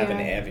 We have an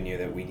Yeah. avenue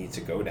that we need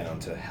to go down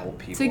to help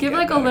people. To give get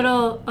like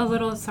better. a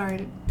little sorry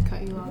to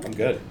cut you off. I'm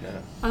good. Yeah.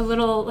 A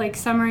little like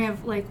summary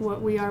of like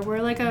what we are.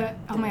 We're like a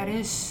oh my god, it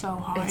is so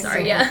hot.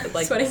 Sorry, yeah.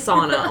 Like Sweating.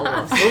 sauna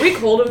almost. Were we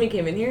cold when we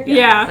came in here?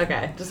 Yeah.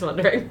 Okay, just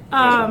wondering.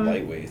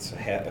 Lightweights.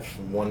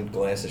 One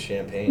glass of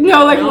champagne.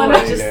 No, like No, one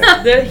it's of-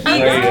 just the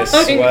heat Ready to is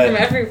coming sweat. from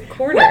every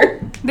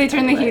corner. They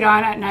turn the heat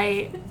on at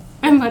night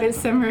and let it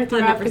simmer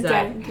throughout the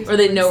day. 100%. Or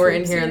they know we're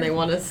in here and they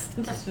want us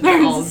to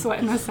They're all just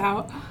sweating us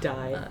out.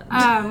 die.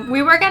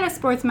 We work at a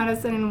sports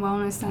medicine and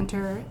wellness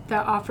center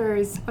that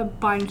offers a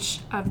bunch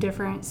of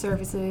different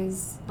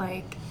services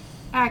like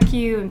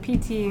Acu and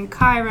PT and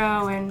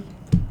Chiro and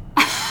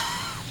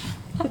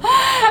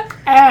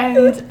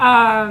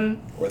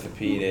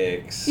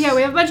Orthopedics. yeah,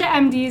 we have a bunch of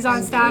MDs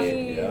on staff.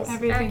 Yeah.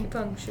 Everything.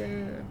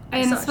 Acupuncture.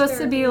 And it's massage supposed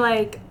to be therapy.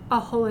 like a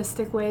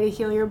holistic way to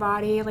heal your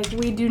body. Like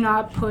we do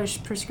not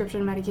push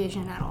prescription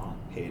medication at all.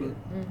 Hate it.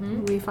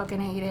 We fucking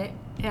hate it.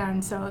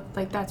 And so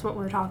like that's what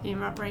we're talking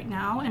about right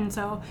now. And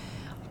so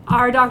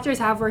our doctors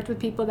have worked with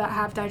people that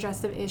have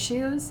digestive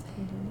issues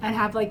and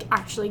have like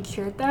actually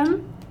cured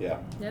them. Yeah.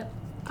 Yep.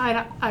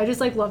 I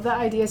just like love that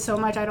idea so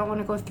much. I don't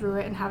want to go through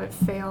it and have it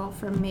fail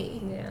for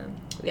me. Yeah.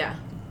 Yeah.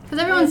 Because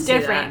everyone's see that.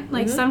 different.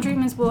 Like some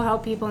treatments will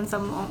help people and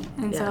some won't.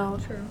 And Yeah. so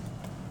True.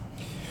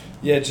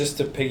 Yeah, just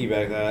to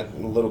piggyback that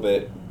a little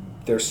bit,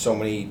 there's so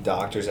many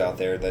doctors out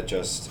there that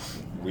just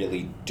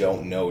really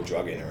don't know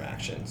drug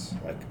interactions.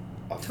 Like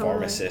a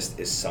pharmacist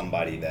is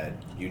somebody that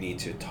you need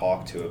to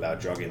talk to about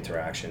drug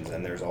interactions,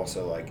 and there's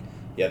also like,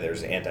 yeah,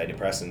 there's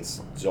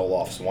antidepressants.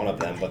 Zoloft's one of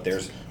them, but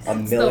there's a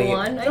It's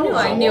million. the one.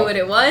 I knew what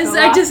it was.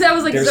 Zoloft. I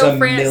was like There's so a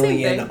frantic. Same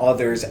million thing.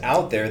 others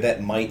out there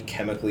that might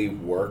chemically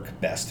work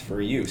best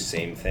for you.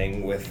 Same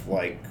thing with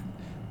like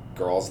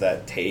girls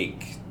that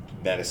take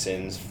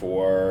medicines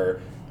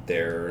for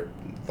their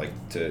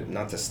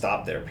not to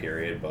stop their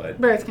period, but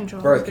birth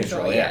control. birth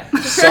control. Yeah,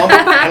 yeah. some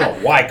I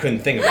don't know why I couldn't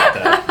think about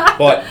that,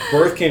 but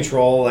birth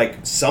control, like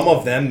some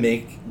of them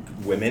make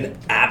women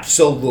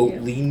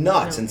absolutely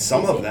nuts, and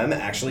some of them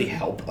actually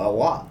help a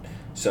lot.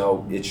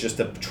 So it's just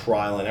a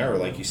trial and error,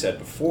 like you said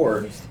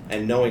before,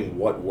 and knowing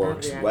what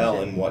works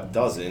well and what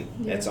doesn't.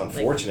 Yeah. It's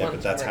unfortunate, Like,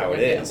 but that's once how it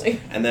we're in is. family.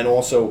 And then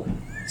also,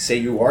 say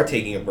you are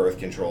taking a birth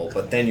control,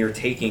 but then you're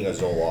taking a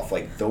Zoloft.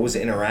 Like those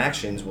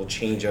interactions will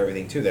change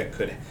everything too. That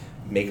could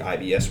make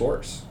IBS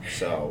worse.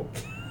 So,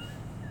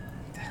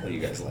 what the hell are you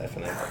guys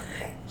laughing at?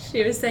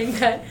 She was saying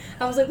that.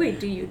 I was like, wait,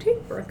 do you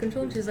take birth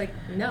control? And she's like,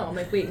 no. I'm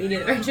like, wait, me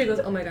neither. And she goes,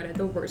 oh my god, I had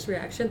the worst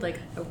reaction. Like,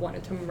 I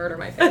wanted to murder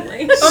my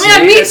family. Oh my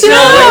god, me Seriously? too!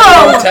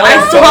 Don't tell I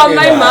me saw talking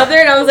my about. mother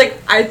and I was like,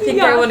 I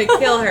think I want to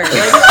kill her.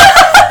 Like,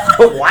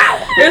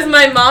 Wow. it was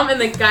my mom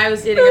and the guy I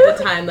was dating at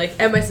the time, like,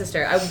 and my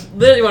sister. I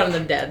literally wanted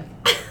them dead.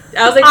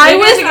 I was like, I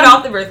maybe I was should get a-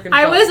 off the birth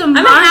control. I was a I'm a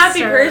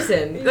happy monster.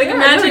 person. Like, Yeah,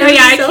 imagine no, yeah,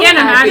 I being can't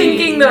imagine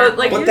thinking that. the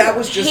like. But that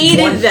was just hated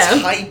one them.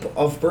 type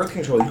of birth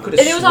control. You could have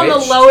And it was on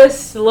the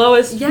switched.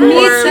 lowest Yeah, form.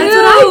 that's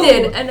what I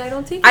did. And I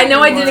don't take it I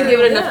know I anymore. didn't give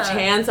it enough Yeah.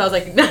 chance. I was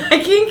like, no, I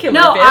can't kill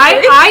No, my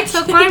family. I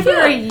took mine for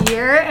a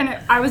year and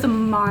I was a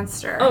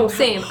monster. Oh,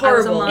 Same. I was a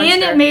horrible. monster.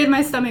 And it made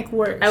my stomach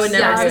worse. I would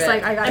never So I do was it.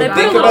 like, I got And it. I put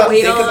a Think little about,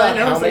 weight think on, about and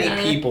I how was many like,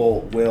 eh.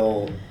 people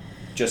will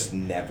just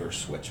never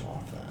switch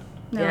off that.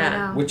 No,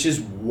 Yeah. no. Which is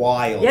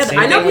wild. Yeah, Same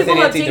I know thing with people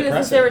an have taken it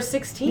since they were antidepressant.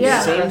 16.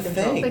 Yeah. Same Birth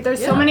control. thing. Like there's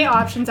Yeah. so many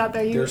options out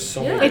there. There's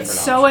so Yeah. many It's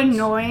different so options.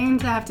 annoying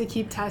to have to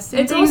keep testing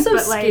It's things, also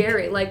but like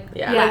scary. Like,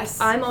 Yeah. Yes.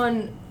 I'm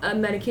on a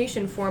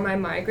medication for my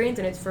migraines,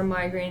 and it's for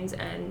migraines,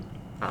 and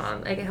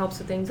like it helps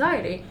with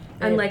anxiety.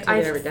 And you like take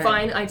it every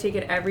day. I take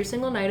it every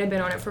single night. I've been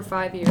on it for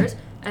 5 years,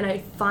 and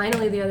I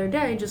finally the other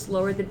day just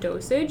lowered the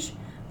dosage.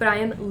 But I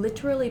am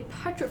literally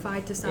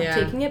petrified to stop Yeah.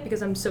 taking it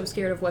because I'm so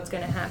scared of what's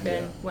going to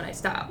happen when I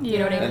stop. You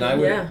know what I Yeah. mean?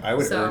 And Yeah. I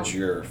would So- urge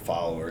your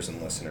followers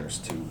and listeners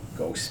to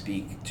go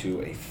speak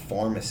to a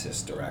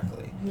pharmacist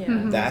directly. Yeah.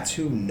 Mhm. That's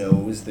who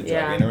knows the drug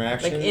Yeah.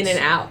 interactions. Like in and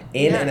out.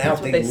 In Yeah, and that's out.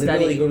 what They they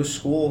literally study. go to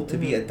school to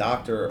be a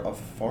doctor of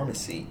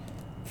pharmacy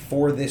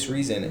for this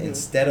reason,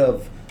 instead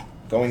of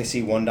going to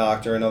see one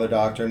doctor, another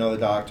doctor, another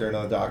doctor,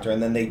 another doctor,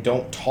 and then they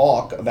don't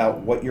talk about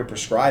what you're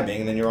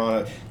prescribing, and then you're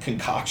on a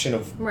concoction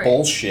of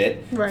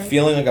bullshit,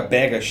 feeling like a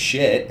bag of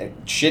shit,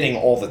 and shitting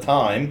all the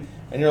time,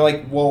 and you're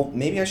like, well,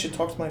 maybe I should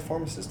talk to my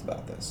pharmacist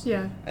about this.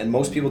 Yeah. And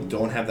most people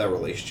don't have that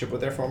relationship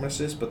with their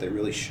pharmacist, but they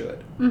really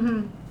should.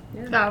 Mm-hmm.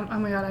 Yeah. Oh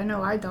my god, I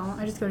know I don't.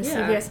 I just go to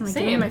Yeah, CVS and like,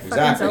 give me same. my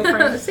fucking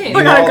Zofran. Same.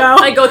 I gotta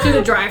go. I go through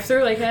the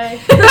drive-through like, hey.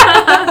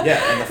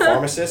 Yeah, and the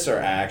pharmacists are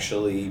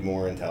actually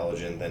more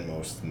intelligent than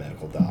most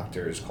medical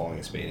doctors, calling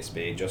a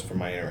spade just from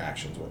my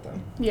interactions with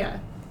them. Yeah.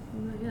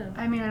 Yeah.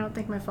 I mean, I don't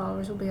think my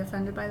followers will be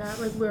offended by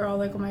that. Like, we're all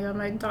like, oh my god,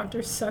 my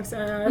doctor sucks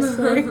ass.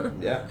 Like,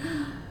 Yeah.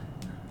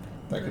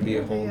 That could be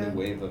a whole Yeah. new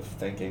wave of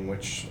thinking,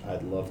 which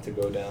I'd love to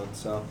go down,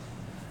 so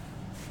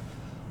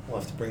we'll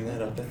have to bring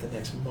that up at the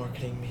next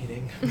marketing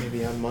meeting,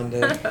 maybe on Monday.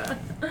 there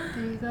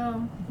you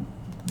go.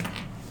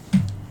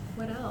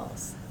 What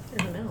else? I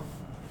don't know.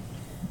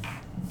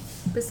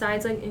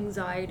 Besides like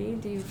anxiety,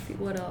 do you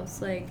what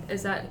else? Like,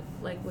 is that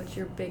like what's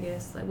your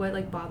biggest like what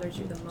like bothers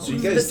you the most? So you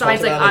guys Besides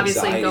talked like about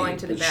obviously anxiety, going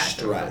to the but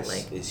bathroom, but, stress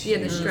like is the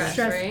huge. stress,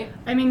 right?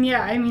 I mean,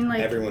 yeah, I mean, like,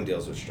 Everyone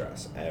deals with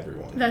stress.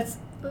 Everyone. that's,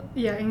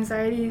 yeah,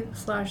 anxiety /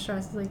 stress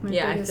is like my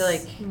Yeah, I biggest. feel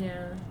like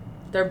Yeah.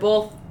 they're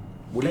both.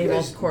 What do you They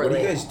guys both What do you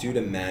correlate. guys do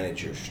to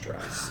manage your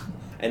stress?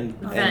 And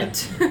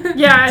Vent.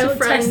 yeah, I to will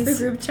text the friends.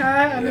 group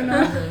chat. I don't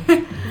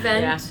know.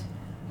 Vent. Yeah.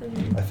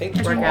 I think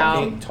Work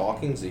out.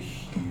 talking's a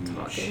huge,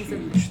 Talking's a-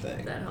 huge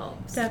thing. That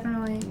helps.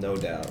 Definitely. No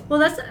doubt.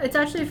 Well, it's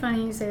actually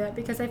funny you say that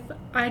because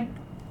I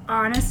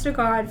honest to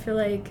God feel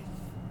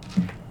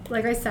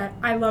like I said,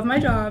 I love my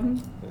job,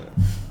 Yeah.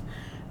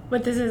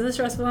 but this is a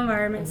stressful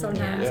environment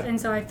sometimes, Yeah. and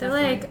so I feel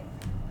Definitely. like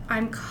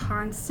I'm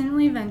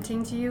constantly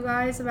venting to you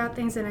guys about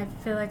things, and I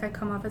feel like I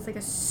come off as like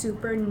a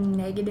super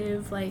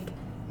negative, like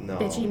No.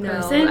 bitchy No,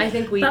 person. I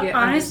think we but get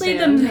honestly,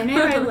 the understand.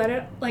 minute I let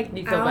it like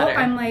You feel out, better.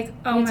 I'm like,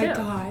 oh Me my too.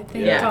 god,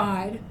 thank Yeah.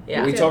 God.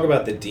 Yeah. We talk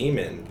about the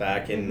demon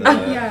back in the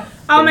Yeah.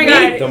 Oh my the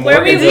god.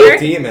 Where we Morgan's work,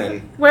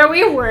 demon. where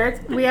we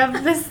work, we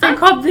have this thing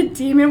called the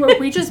demon where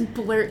we just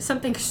blurt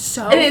something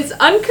so And it's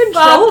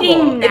uncontrollable.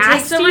 fucking It takes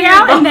nasty over your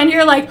out, body. and then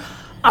you're like,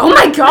 oh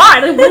my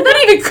god, like, where did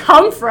that even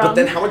come from? But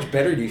then how much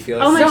better do you feel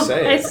Oh after my you god,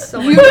 say it's it? so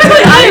You much I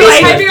better. was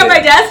typing on my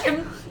desk and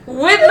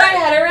whip my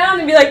head around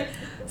and be like,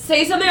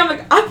 say something. I'm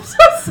like, I'm so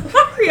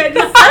sorry. I just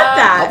said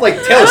that. I'm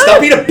like, Taylor, stop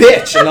being a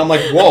bitch. And I'm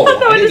like, whoa, know I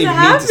what didn't just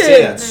even mean to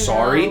say that. happened.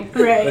 Sorry.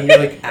 Right. And you're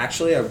like,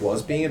 actually, I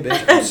was being a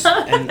bitch.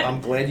 And I'm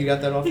glad you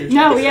got that off your chest.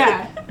 No,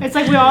 yeah. It's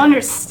like we all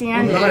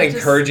understand I'm it. not just-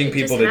 encouraging it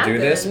people just to do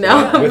this. happened.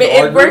 No, but with it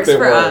our group, works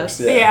for us.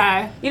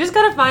 Yeah. You just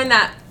gotta find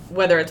that,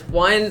 whether it's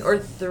 1 or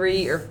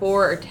 3 or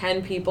 4 or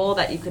 10 people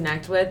that you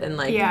connect with, and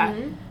like, Yeah.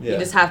 Yeah. you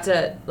just have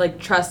to like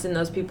trust in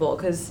those people,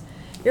 because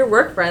your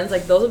work friends,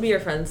 like, those will be your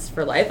friends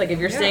for life. Like, if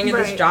you're staying in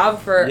this Right. job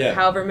for Yeah.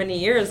 however many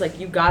years, like,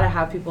 you gotta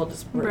have people to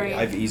support Right. you.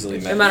 I've easily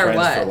met No matter friends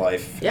what. for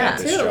life Yeah. at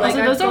this Too, job. like, So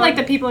I've those are like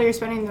the gone- people you're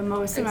spending the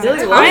most amount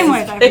Exactly. of time Loves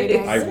with every his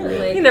day. I really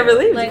Like, He never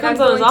leaves. Like, He comes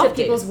I'm on his going to off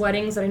people's days.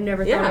 weddings that I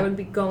never Yeah. thought I would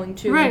be going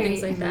to Right. and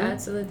things like Mhm.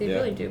 that, so that they Yeah.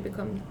 really do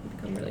become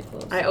really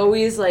close. I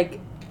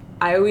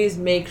always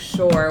make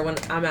sure when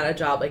I'm at a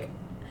job, like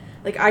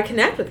I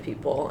connect with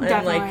people, and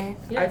Definitely. like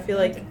Yeah. I feel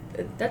like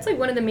That's like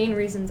one of the main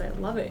reasons I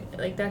love it.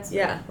 Like that's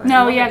Yeah. like,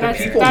 No, I love yeah, it that's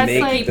there. people that's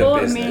make like the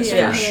main business,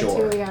 thing for here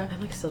sure. too, yeah.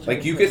 I'm like still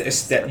Like you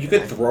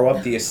could throw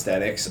up the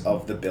aesthetics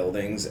of the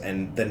buildings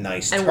and the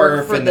nice And work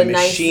turf for and the the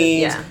nice-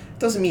 machines. yeah.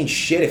 Doesn't mean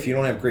shit if you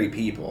don't have great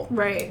people.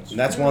 Right. And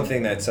that's one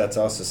thing that sets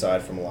us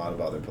aside from a lot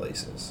of other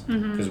places,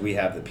 Mhm. because we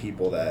have the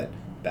people that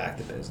back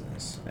the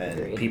business and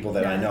Agreed. people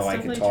that Yeah, I know that's I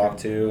can definitely talk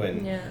to,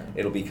 and Yeah.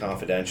 it'll be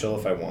confidential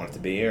if I want it to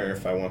be, or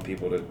if I want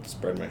people to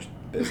spread my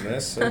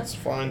business, it's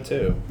fine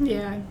too.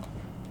 Yeah.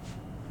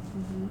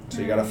 So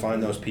you got to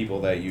find those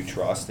people that you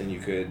trust and you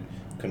could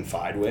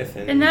confide with,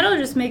 And that'll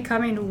just make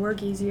coming to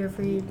work easier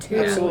for you too,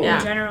 Absolutely. in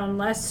Yeah. general, and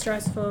less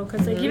stressful.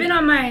 Because like Mhm. even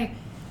on my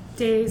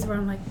days where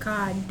I'm like,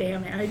 God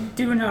damn it, I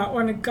do not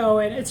want to go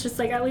in. It's just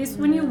like at least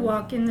when you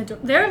walk in the door,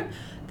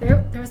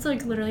 there was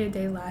like literally a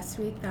day last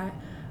week that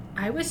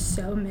I was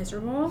so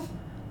miserable,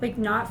 like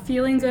not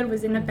feeling good,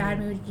 was in a bad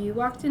mood. You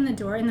walked in the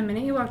door, and the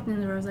minute you walked in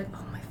the door, I was like,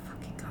 oh my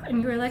fucking God,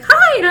 and you were like,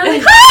 hi, and I was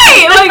like,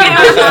 hi, like it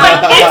was just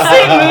like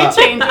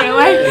instant mood changer,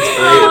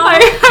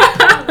 like.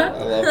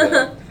 I love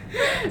that.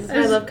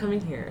 I love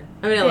coming here.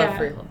 I mean, I love Yeah.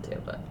 Freehold too,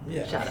 but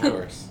Yeah, shout of out.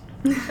 course.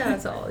 Shout out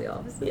to all the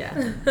offices.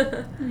 Yeah.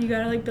 You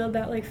gotta like build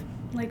that like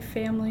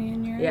family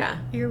in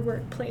your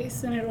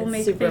workplace, and it'll It's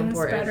make super things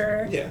important.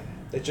 better. Yeah,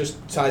 it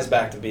just ties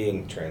back to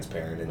being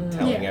transparent and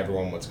telling Yeah.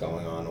 everyone what's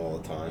going on all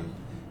the time.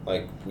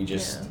 Like we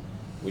just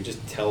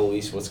tell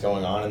Elyse what's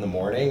going on in the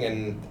morning,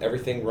 and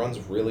everything runs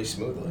really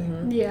smoothly.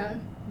 Yeah,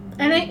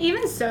 and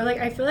even so, like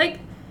I feel like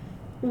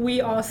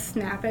we all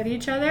snap at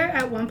each other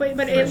at one point,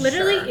 but it For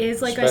literally sure.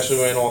 is like Especially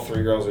when all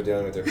 3 girls are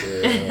dealing with their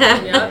career.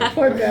 Yep.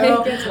 Poor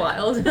girl. It gets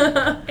wild. It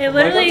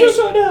literally,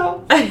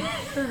 now.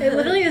 it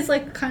literally is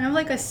like kind of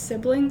like a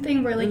sibling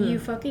thing where like Mhm. you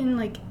fucking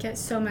like get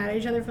so mad at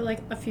each other for like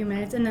a few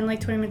minutes, and then like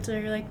 20 minutes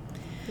later you're like,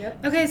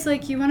 Yep. Okay, so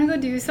like you want to go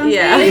do something?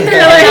 Yeah. They're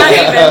Not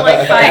even,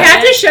 like, I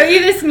have to show you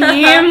this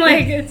meme.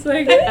 Like it's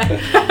like.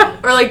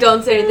 Or like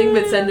don't say anything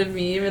but send a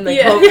meme and like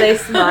Yeah. hope they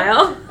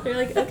smile. You're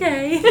like,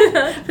 okay.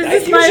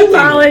 This is my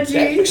apology.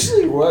 That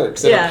usually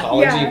works. Yeah. An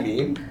apology Yeah.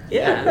 meme.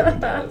 Yeah. It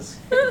does.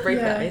 Break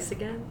Yeah. the ice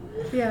again.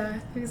 Yeah,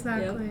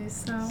 exactly.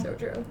 So So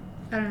true.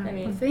 I don't know. I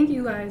mean- Well, thank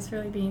you guys for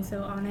like being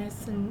so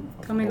honest and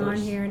coming on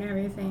course. here and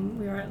everything.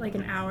 We are at like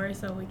an hour,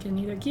 so we can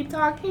either keep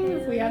talking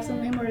if we have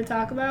something more to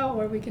talk about,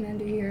 or we can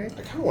end it here.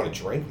 I kind of want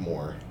to drink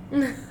more.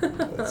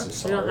 That's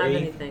just We don't have sorry.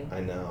 anything. I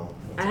know.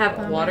 I have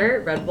Bummer.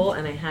 water, Red Bull,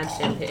 and I had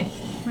champagne.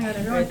 Oh my god,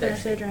 everyone Right there.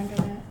 finished their drink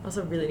in it.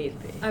 Also, really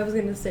need to pee. I was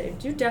gonna say,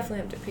 you definitely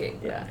have to pee.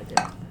 Yeah, I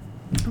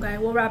do. Okay,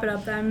 we'll wrap it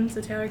up then,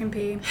 so Taylor can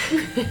pee.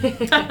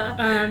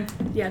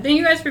 Yeah, thank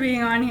you guys for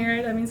being on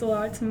here. That means a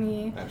lot to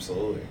me.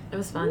 Absolutely. It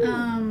was fun.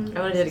 Um, I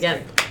want to do it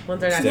again.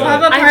 Once our next We'll we'll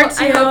have one. a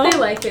part I two. hope they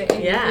like it.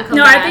 And Yeah. you come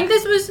No, I back. think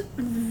this was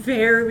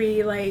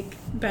very like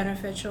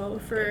beneficial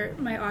for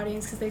my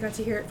audience because they got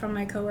to hear it from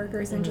my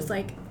coworkers and just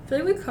like I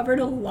feel like we covered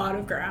a lot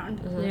of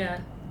ground, Yeah.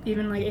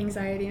 even like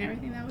anxiety and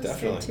everything. That was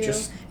Definitely. good too.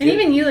 Just And give-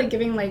 even you like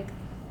giving like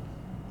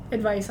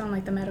advice on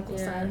like the medical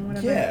Yeah. side and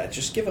whatever. Yeah,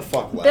 just give a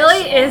fuck less.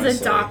 Billy is a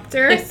honestly.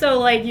 doctor, so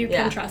like you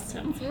Yeah. can trust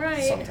him.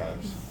 Right.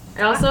 Sometimes.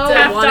 I also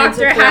Half wanted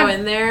doctor, to throw half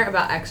in there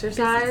about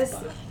exercise.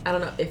 business I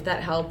don't know if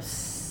that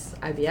helps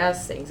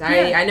IBS,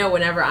 anxiety. Yeah. I know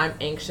whenever I'm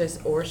anxious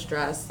or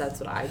stressed, that's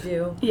what I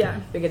do. Yeah.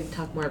 We could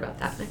talk more about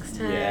that next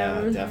time.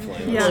 Yeah,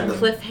 definitely. Yeah. A little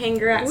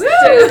cliffhanger at Woo!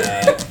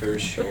 Yeah, for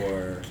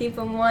sure. Keep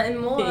them wanting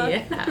more.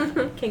 Yeah.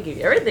 Can't give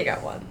you everything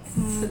at once.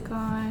 Oh my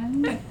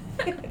god.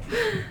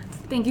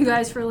 Thank you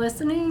guys for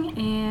listening,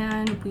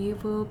 and we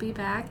will be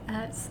back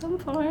at some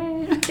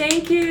point.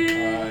 Thank you.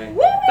 Bye.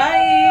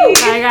 Bye.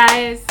 Bye,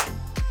 guys.